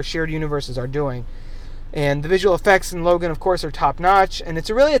studios or shared universes are doing. And the visual effects in Logan, of course, are top-notch, and it's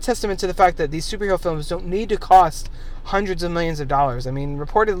really a testament to the fact that these superhero films don't need to cost hundreds of millions of dollars. I mean,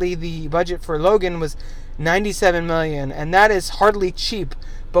 reportedly, the budget for Logan was $97 million, and that is hardly cheap.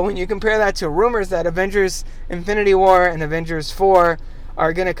 But when you compare that to rumors that Avengers Infinity War and Avengers 4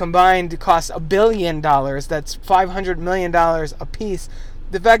 are going to combine to cost $1 billion, that's $500 million a piece,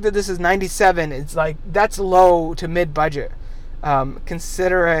 the fact that this is 97, it's like, that's low to mid-budget,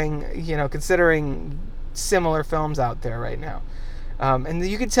 considering similar films out there right now. And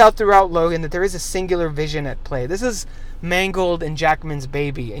you can tell throughout Logan that there is a singular vision at play. This is Mangold and Jackman's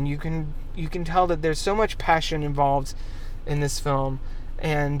baby, and you can tell that there's so much passion involved in this film.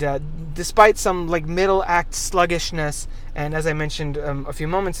 And despite some like middle act sluggishness, and as I mentioned a few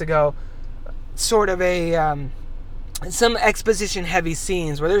moments ago, sort of some exposition heavy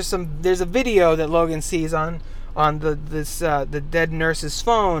scenes where there's a video that Logan sees on the dead nurse's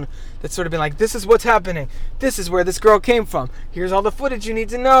phone that's sort of been like, this is what's happening, this is where this girl came from, here's all the footage you need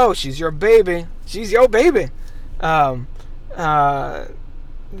to know, she's your baby. With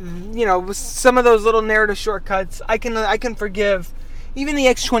some of those little narrative shortcuts, I can forgive. Even the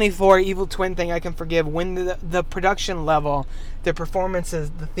X-24 evil twin thing I can forgive, when the production level, the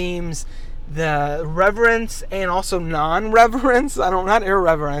performances, the themes, the reverence and also non-reverence, not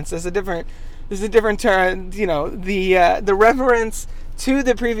irreverence, there's a different term, the reverence to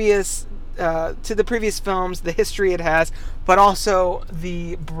the previous to the previous films, the history it has, but also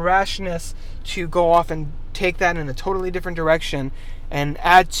the brashness to go off and take that in a totally different direction and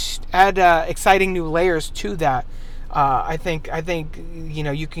add exciting new layers to that. I think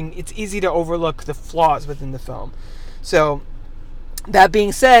you can. It's easy to overlook the flaws within the film. So that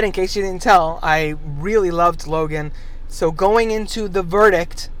being said, in case you didn't tell, I really loved Logan. So going into the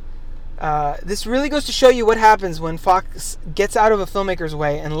verdict, this really goes to show you what happens when Fox gets out of a filmmaker's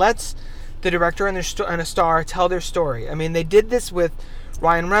way and lets the director and a star tell their story. I mean, they did this with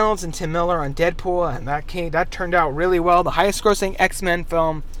Ryan Reynolds and Tim Miller on Deadpool, and that turned out really well. The highest-grossing X-Men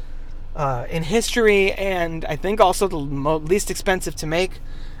film in history, and I think also the least expensive to make.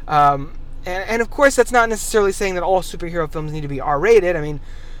 And of course, that's not necessarily saying that all superhero films need to be R-rated. I mean,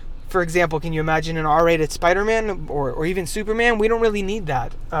 for example, can you imagine an R-rated Spider-Man or even Superman? We don't really need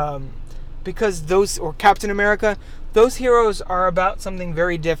that. Because or Captain America, those heroes are about something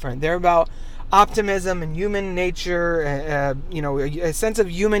very different. They're about optimism and human nature, a sense of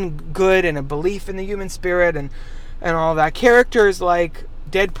human good and a belief in the human spirit and all that. Characters like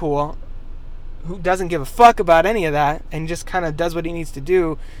Deadpool, who doesn't give a fuck about any of that and just kind of does what he needs to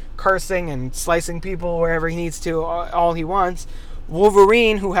do, cursing and slicing people wherever he needs to, all he wants.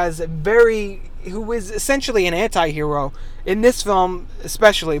 Wolverine, who is essentially an anti-hero in this film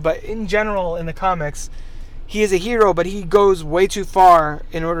especially, but in general in the comics, he is a hero, but he goes way too far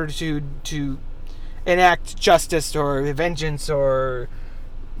in order to enact justice or vengeance or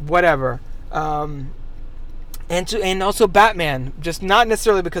whatever. And also Batman, just not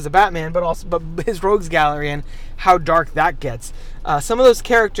necessarily because of Batman, but his rogues gallery and how dark that gets. Some of those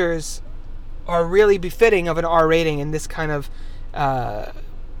characters are really befitting of an R rating in this kind of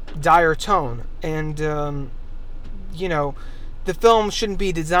dire tone. And the film shouldn't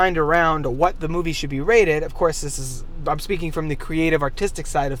be designed around what the movie should be rated. Of course, I'm speaking from the creative, artistic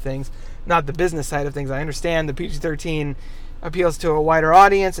side of things, not the business side of things. I understand the PG-13 appeals to a wider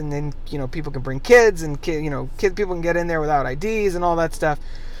audience, and then people can bring kids, and people can get in there without IDs and all that stuff.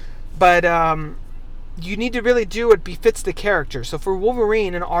 But you need to really do what befits the character. So for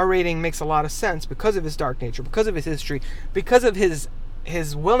Wolverine, an R rating makes a lot of sense because of his dark nature, because of his history, because of his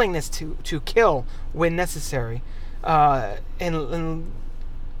willingness to kill when necessary. And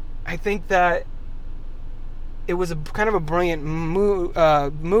I think that it was a kind of a brilliant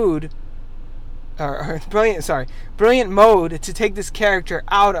brilliant mode to take this character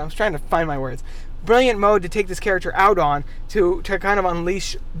out. I was trying to find my words. Brilliant mode to take this character out on to kind of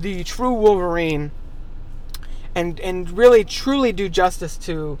unleash the true Wolverine and really truly do justice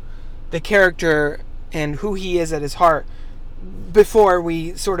to the character and who he is at his heart before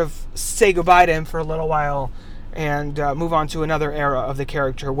we sort of say goodbye to him for a little while and move on to another era of the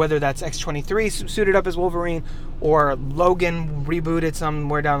character, whether that's X-23 suited up as Wolverine or Logan rebooted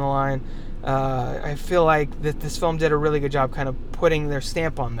somewhere down the line. I feel like that this film did a really good job kind of putting their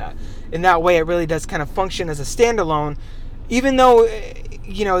stamp on that. In that way, it really does kind of function as a standalone, even though,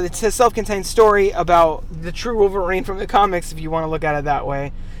 it's a self-contained story about the true Wolverine from the comics, if you want to look at it that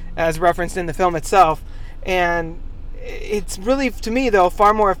way, as referenced in the film itself. And it's really, to me, though,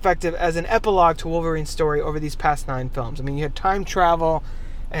 far more effective as an epilogue to Wolverine's story over these past 9 films. I mean, you had time travel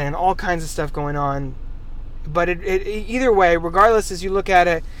and all kinds of stuff going on. But either way, regardless as you look at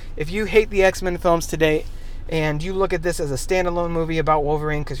it, if you hate the X-Men films to date and you look at this as a standalone movie about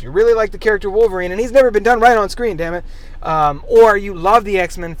Wolverine because you really like the character Wolverine and he's never been done right on screen, damn it, or you love the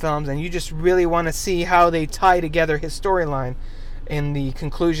X-Men films and you just really want to see how they tie together his storyline in the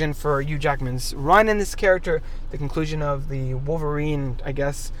conclusion for Hugh Jackman's run in this character, the conclusion of the Wolverine, I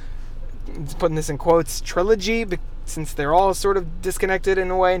guess, putting this in quotes, trilogy, since they're all sort of disconnected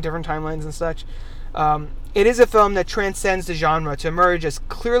in a way in different timelines and such. It is a film that transcends the genre to emerge as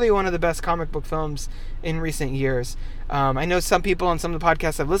clearly one of the best comic book films in recent years. I know some people on some of the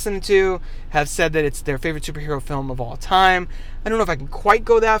podcasts I've listened to have said that it's their favorite superhero film of all time. I don't know if I can quite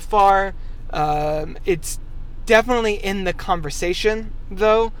go that far. It's definitely in the conversation,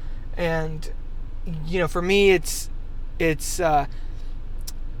 though. And, for me, it's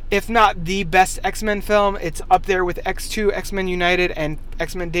if not the best X-Men film, it's up there with X2, X-Men United, and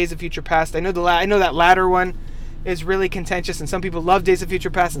X-Men Days of Future Past. I know that latter one is really contentious, and some people love Days of Future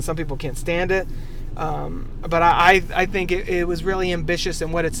Past, and some people can't stand it. But I think it was really ambitious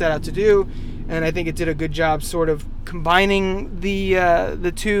in what it set out to do, and I think it did a good job sort of combining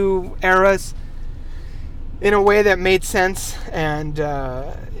the two eras in a way that made sense, and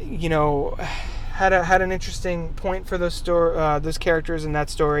had an interesting point for those characters in that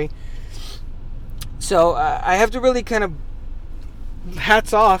story. So I have to really kind of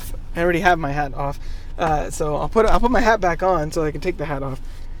hats off. I already have my hat off, so I'll put my hat back on so I can take the hat off.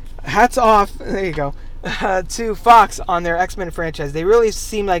 hats off, there you go, to Fox on their X-Men franchise. They really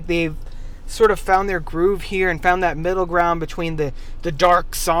seem like they've sort of found their groove here and found that middle ground between the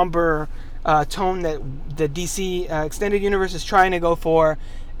dark, somber tone that the DC Extended Universe is trying to go for,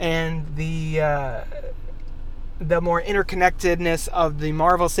 and the more interconnectedness of the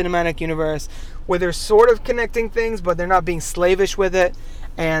Marvel Cinematic Universe, where they're sort of connecting things, but they're not being slavish with it,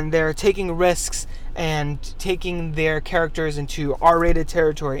 and they're taking risks and taking their characters into R-rated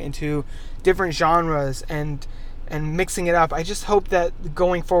territory, into different genres, and mixing it up. I just hope that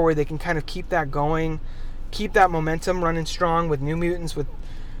going forward they can kind of keep that going, keep that momentum running strong with New Mutants, with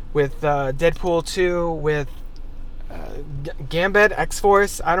Deadpool 2, with Gambit,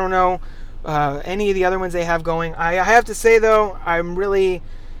 X-Force. I don't know any of the other ones they have going. I have to say, though,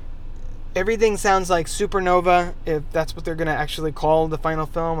 everything sounds like Supernova, if that's what they're going to actually call the final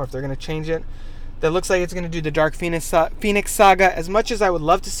film, or if they're going to change it. That looks like it's going to do the Dark Phoenix saga. As much as I would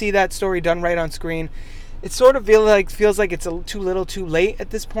love to see that story done right on screen, it sort of feels like it's too little too late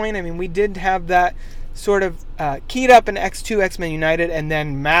at this point. I mean, we did have that sort of keyed up in X2 X-Men United, and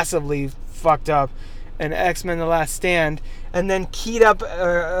then massively fucked up in X-Men The Last Stand, and then keyed up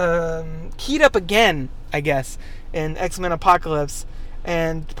again, I guess, in X-Men Apocalypse.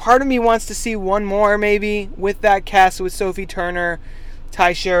 And part of me wants to see one more, maybe, with that cast, with Sophie Turner,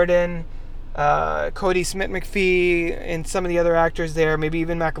 Ty Sheridan, Cody Smith-McPhee, and some of the other actors there, maybe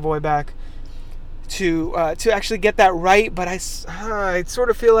even McAvoy back, to actually get that right. But I sort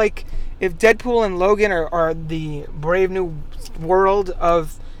of feel like if Deadpool and Logan are the brave new world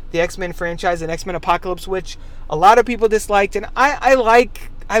of the X-Men franchise and X-Men Apocalypse, which a lot of people disliked, and I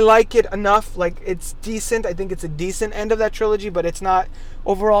like it enough. Like, it's decent. I think it's a decent end of that trilogy, but it's not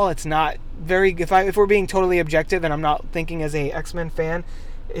overall. It's not very. If we're being totally objective, and I'm not thinking as a X-Men fan,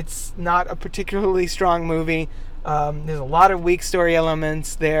 it's not a particularly strong movie. There's a lot of weak story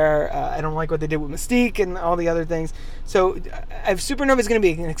elements there. I don't like what they did with Mystique and all the other things. So if Supernova is going to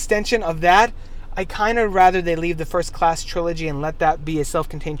be an extension of that, I kind of rather they leave the First Class trilogy and let that be a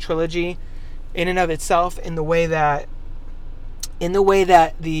self-contained trilogy in and of itself, in the way that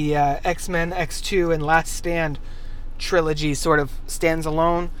the X-Men X2 and Last Stand trilogy sort of stands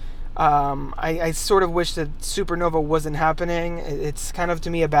alone. I sort of wish that Supernova wasn't happening. It's kind of, to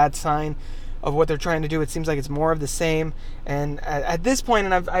me, a bad sign of what they're trying to do. It seems like it's more of the same. And at this point,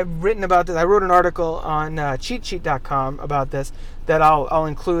 and I've written about this, I wrote an article on cheatsheet.com about this that I'll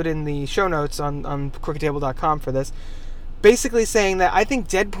include in the show notes on crookedtable.com for this, basically saying that I think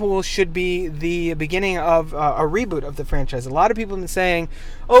Deadpool should be the beginning of a reboot of the franchise. A lot of people have been saying,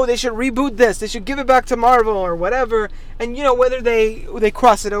 oh, they should reboot this, they should give it back to Marvel or whatever, and whether they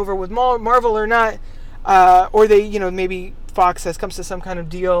cross it over with Marvel or not, or they, maybe Fox comes to some kind of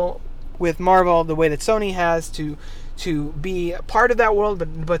deal with Marvel the way that Sony has to be a part of that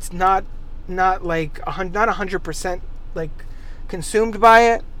world, but it's not like not 100% like consumed by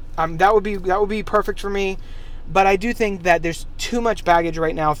it. That would be perfect for me. But I do think that there's too much baggage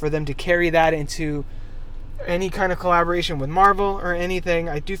right now for them to carry that into any kind of collaboration with Marvel or anything.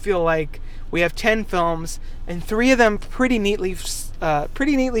 I do feel like we have 10 films, and 3 of them pretty neatly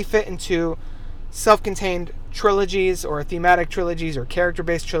fit into self-contained trilogies or thematic trilogies or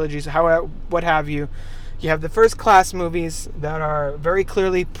character-based trilogies, what have you. You have the First Class movies that are very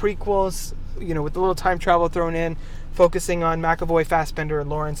clearly prequels, with a little time travel thrown in, focusing on McAvoy, Fassbender,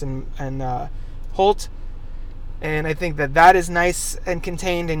 Lawrence, and Holt. And I think that is nice and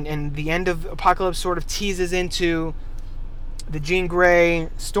contained, and the end of Apocalypse sort of teases into the Jean Grey,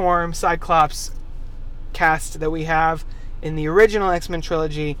 Storm, Cyclops cast that we have in the original X-Men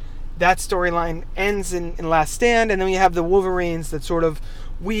trilogy. That storyline ends in Last Stand, and then we have the Wolverines that sort of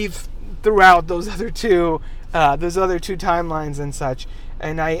weave throughout those other two timelines and such.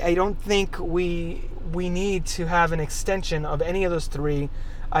 And I don't think we need to have an extension of any of those 3.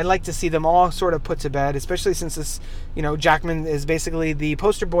 I'd like to see them all sort of put to bed, especially since this, Jackman is basically the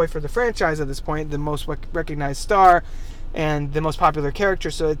poster boy for the franchise at this point, the most recognized star and the most popular character.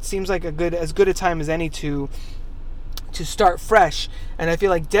 So it seems like as good a time as any to start fresh. And I feel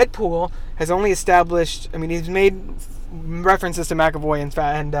like Deadpool has only established, he's made references to McAvoy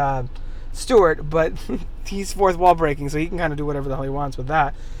and Stewart, but he's fourth wall breaking, so he can kind of do whatever the hell he wants with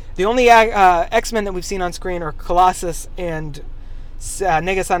that. The only X-Men that we've seen on screen are Colossus and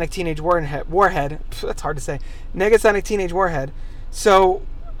Negasonic Teenage Warhead. That's hard to say. Negasonic Teenage Warhead. So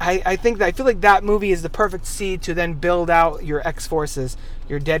I feel like that movie is the perfect seed to then build out your X-Forces,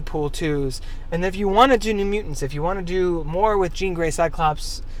 your Deadpool 2s. And if you want to do New Mutants, if you want to do more with Jean Grey,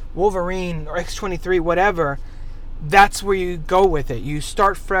 Cyclops, Wolverine, or X-23, whatever, that's where you go with it. You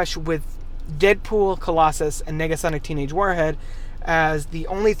start fresh with Deadpool, Colossus, and Negasonic Teenage Warhead, as the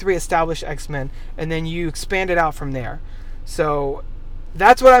only 3 established X-Men, and then you expand it out from there. So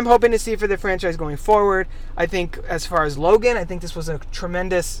that's what I'm hoping to see for the franchise going forward. I think as far as Logan, I think this was a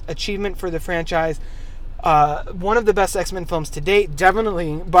tremendous achievement for the franchise. One of the best X-Men films to date,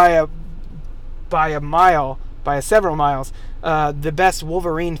 definitely by several miles, the best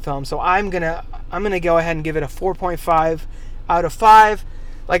Wolverine film. So I'm gonna go ahead and give it a 4.5 out of 5.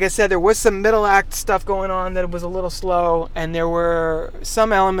 Like I said, there was some middle act stuff going on that was a little slow, and there were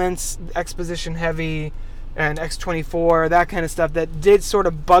some elements, exposition heavy, and X-24, that kind of stuff, that did sort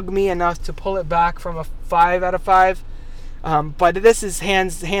of bug me enough to pull it back from a 5 out of 5. But this is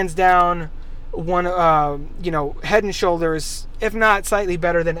hands down one, head and shoulders, if not slightly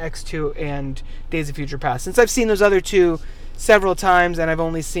better than X2 and Days of Future Past. Since I've seen those other two several times, and I've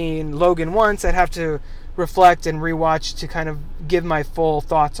only seen Logan once, I'd have to reflect and rewatch to kind of give my full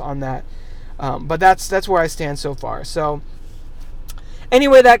thoughts on that. But that's where I stand so far. So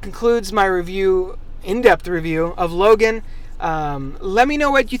anyway, that concludes my in-depth review of Logan. Let me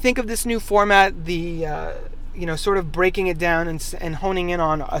know what you think of this new format, the sort of breaking it down and honing in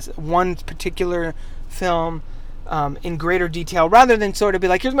on one particular film in greater detail, rather than sort of be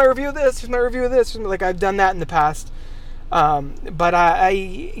like, here's my review of this, here's my review of this, like I've done that in the past. But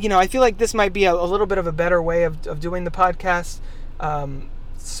I feel like this might be a little bit of a better way of doing the podcast,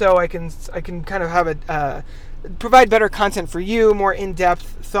 so I can kind of have it provide better content for you, more in-depth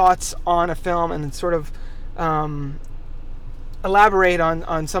thoughts on a film, and sort of elaborate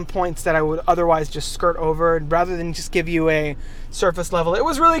on some points that I would otherwise just skirt over, rather than just give you a surface level, it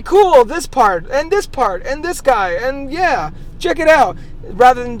was really cool, this part, and this guy, and yeah, check it out.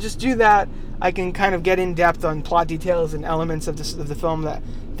 Rather than just do that, I can kind of get in depth on plot details and elements of the film that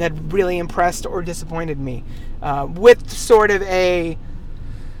really impressed or disappointed me, with sort of a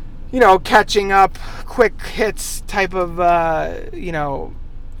catching up, quick hits type of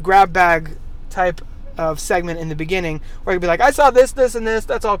grab bag type of segment in the beginning, where I could be like, I saw this, and this,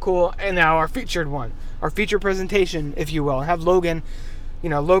 that's all cool, and now our feature presentation, if you will, and have Logan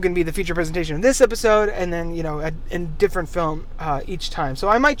be the feature presentation in this episode, and then a different film each time. So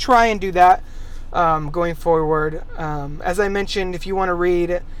I might try and do that going forward. As I mentioned, if you want to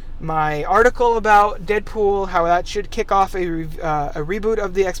read my article about Deadpool, how that should kick off a reboot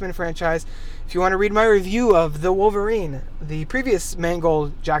of the X-Men franchise, if you want to read my review of The Wolverine, the previous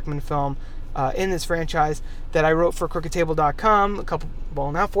Mangold Jackman film in this franchise that I wrote for crookedtable.com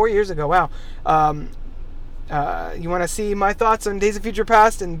now 4 years ago, wow. You want to see my thoughts on Days of Future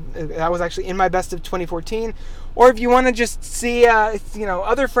Past, and that was actually in my best of 2014, or if you want to just see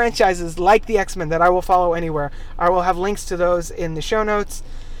other franchises like the X-Men that I will follow anywhere, I will have links to those in the show notes.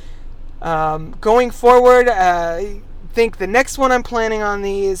 Going forward, I think the next one I'm planning on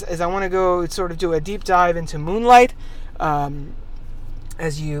these is I want to go sort of do a deep dive into Moonlight.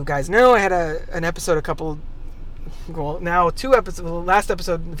 As you guys know, I had an episode two episodes, last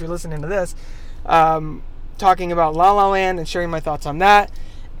episode if you're listening to this, talking about La La Land and sharing my thoughts on that,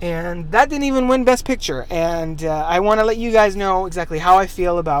 and that didn't even win Best Picture, and I want to let you guys know exactly how I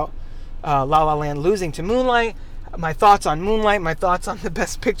feel about La La Land losing to Moonlight, my thoughts on Moonlight, my thoughts on the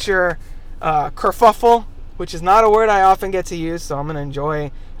Best Picture kerfuffle, which is not a word I often get to use, so I'm gonna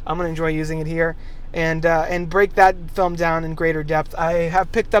enjoy using it here, and break that film down in greater depth. I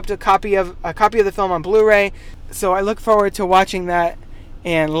have picked up a copy of the film on Blu-ray, so I look forward to watching that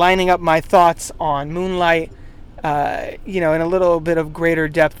and lining up my thoughts on Moonlight, in a little bit of greater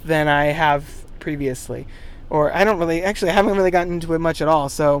depth than I have previously. Or I haven't really gotten into it much at all,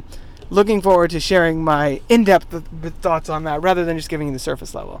 so looking forward to sharing my in-depth thoughts on that, rather than just giving you the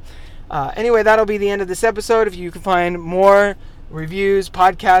surface level. Anyway, that'll be the end of this episode. If you can find more reviews,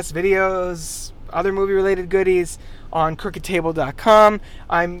 podcasts, videos, other movie-related goodies on crookedtable.com.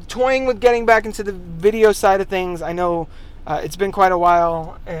 I'm toying with getting back into the video side of things. I know it's been quite a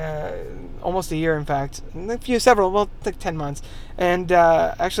while, almost a year, in fact. Like 10 months. And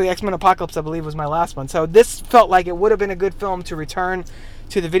actually, X-Men Apocalypse, I believe, was my last one. So this felt like it would have been a good film to return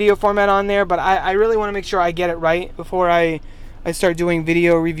to the video format on there, but I really want to make sure I get it right before I start doing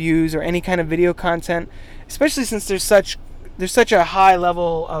video reviews or any kind of video content, especially since there's such a high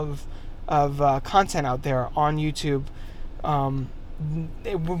level of content out there on YouTube,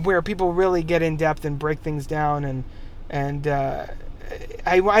 where people really get in depth and break things down, and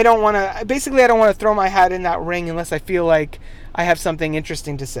I don't want to throw my hat in that ring unless I feel like I have something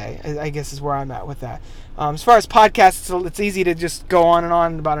interesting to say, I guess is where I'm at with that. As far as podcasts, it's easy to just go on and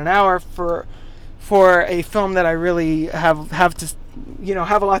on about an hour for a film that I really have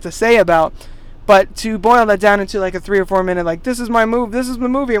a lot to say about. But to boil that down into like a 3 or 4 minute, like, this is the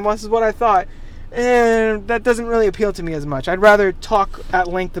movie, and this is what I thought, and that doesn't really appeal to me as much. I'd rather talk at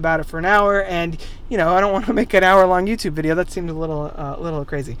length about it for an hour, and I don't want to make an hour-long YouTube video. That seems a little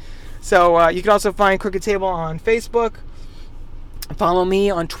crazy. So you can also find Crooked Table on Facebook. Follow me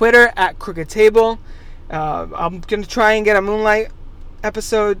on Twitter at Crooked Table. I'm going to try and get a Moonlight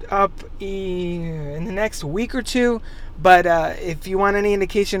episode up in the next week or two. But if you want any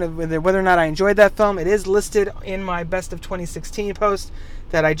indication of whether or not I enjoyed that film, it is listed in my Best of 2016 post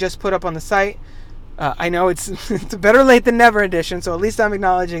that I just put up on the site. I know it's better late than never edition, so at least I'm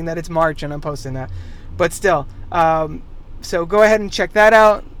acknowledging that it's March and I'm posting that. But still, so go ahead and check that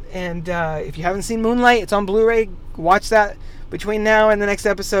out. And if you haven't seen Moonlight, it's on Blu-ray. Watch that between now and the next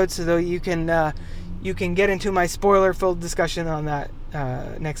episode, so that you can get into my spoiler-filled discussion on that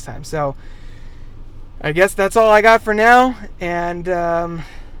next time. So I guess that's all I got for now, and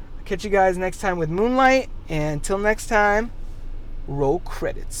catch you guys next time with Moonlight. And until next time, roll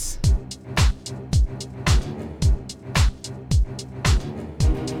credits.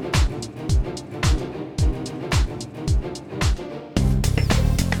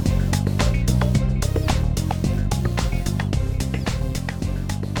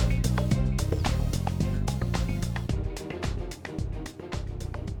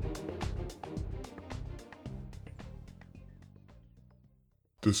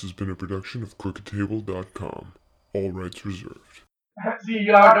 This has been a production of crookedtable.com. All rights reserved.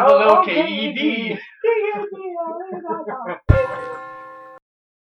 CROOKED.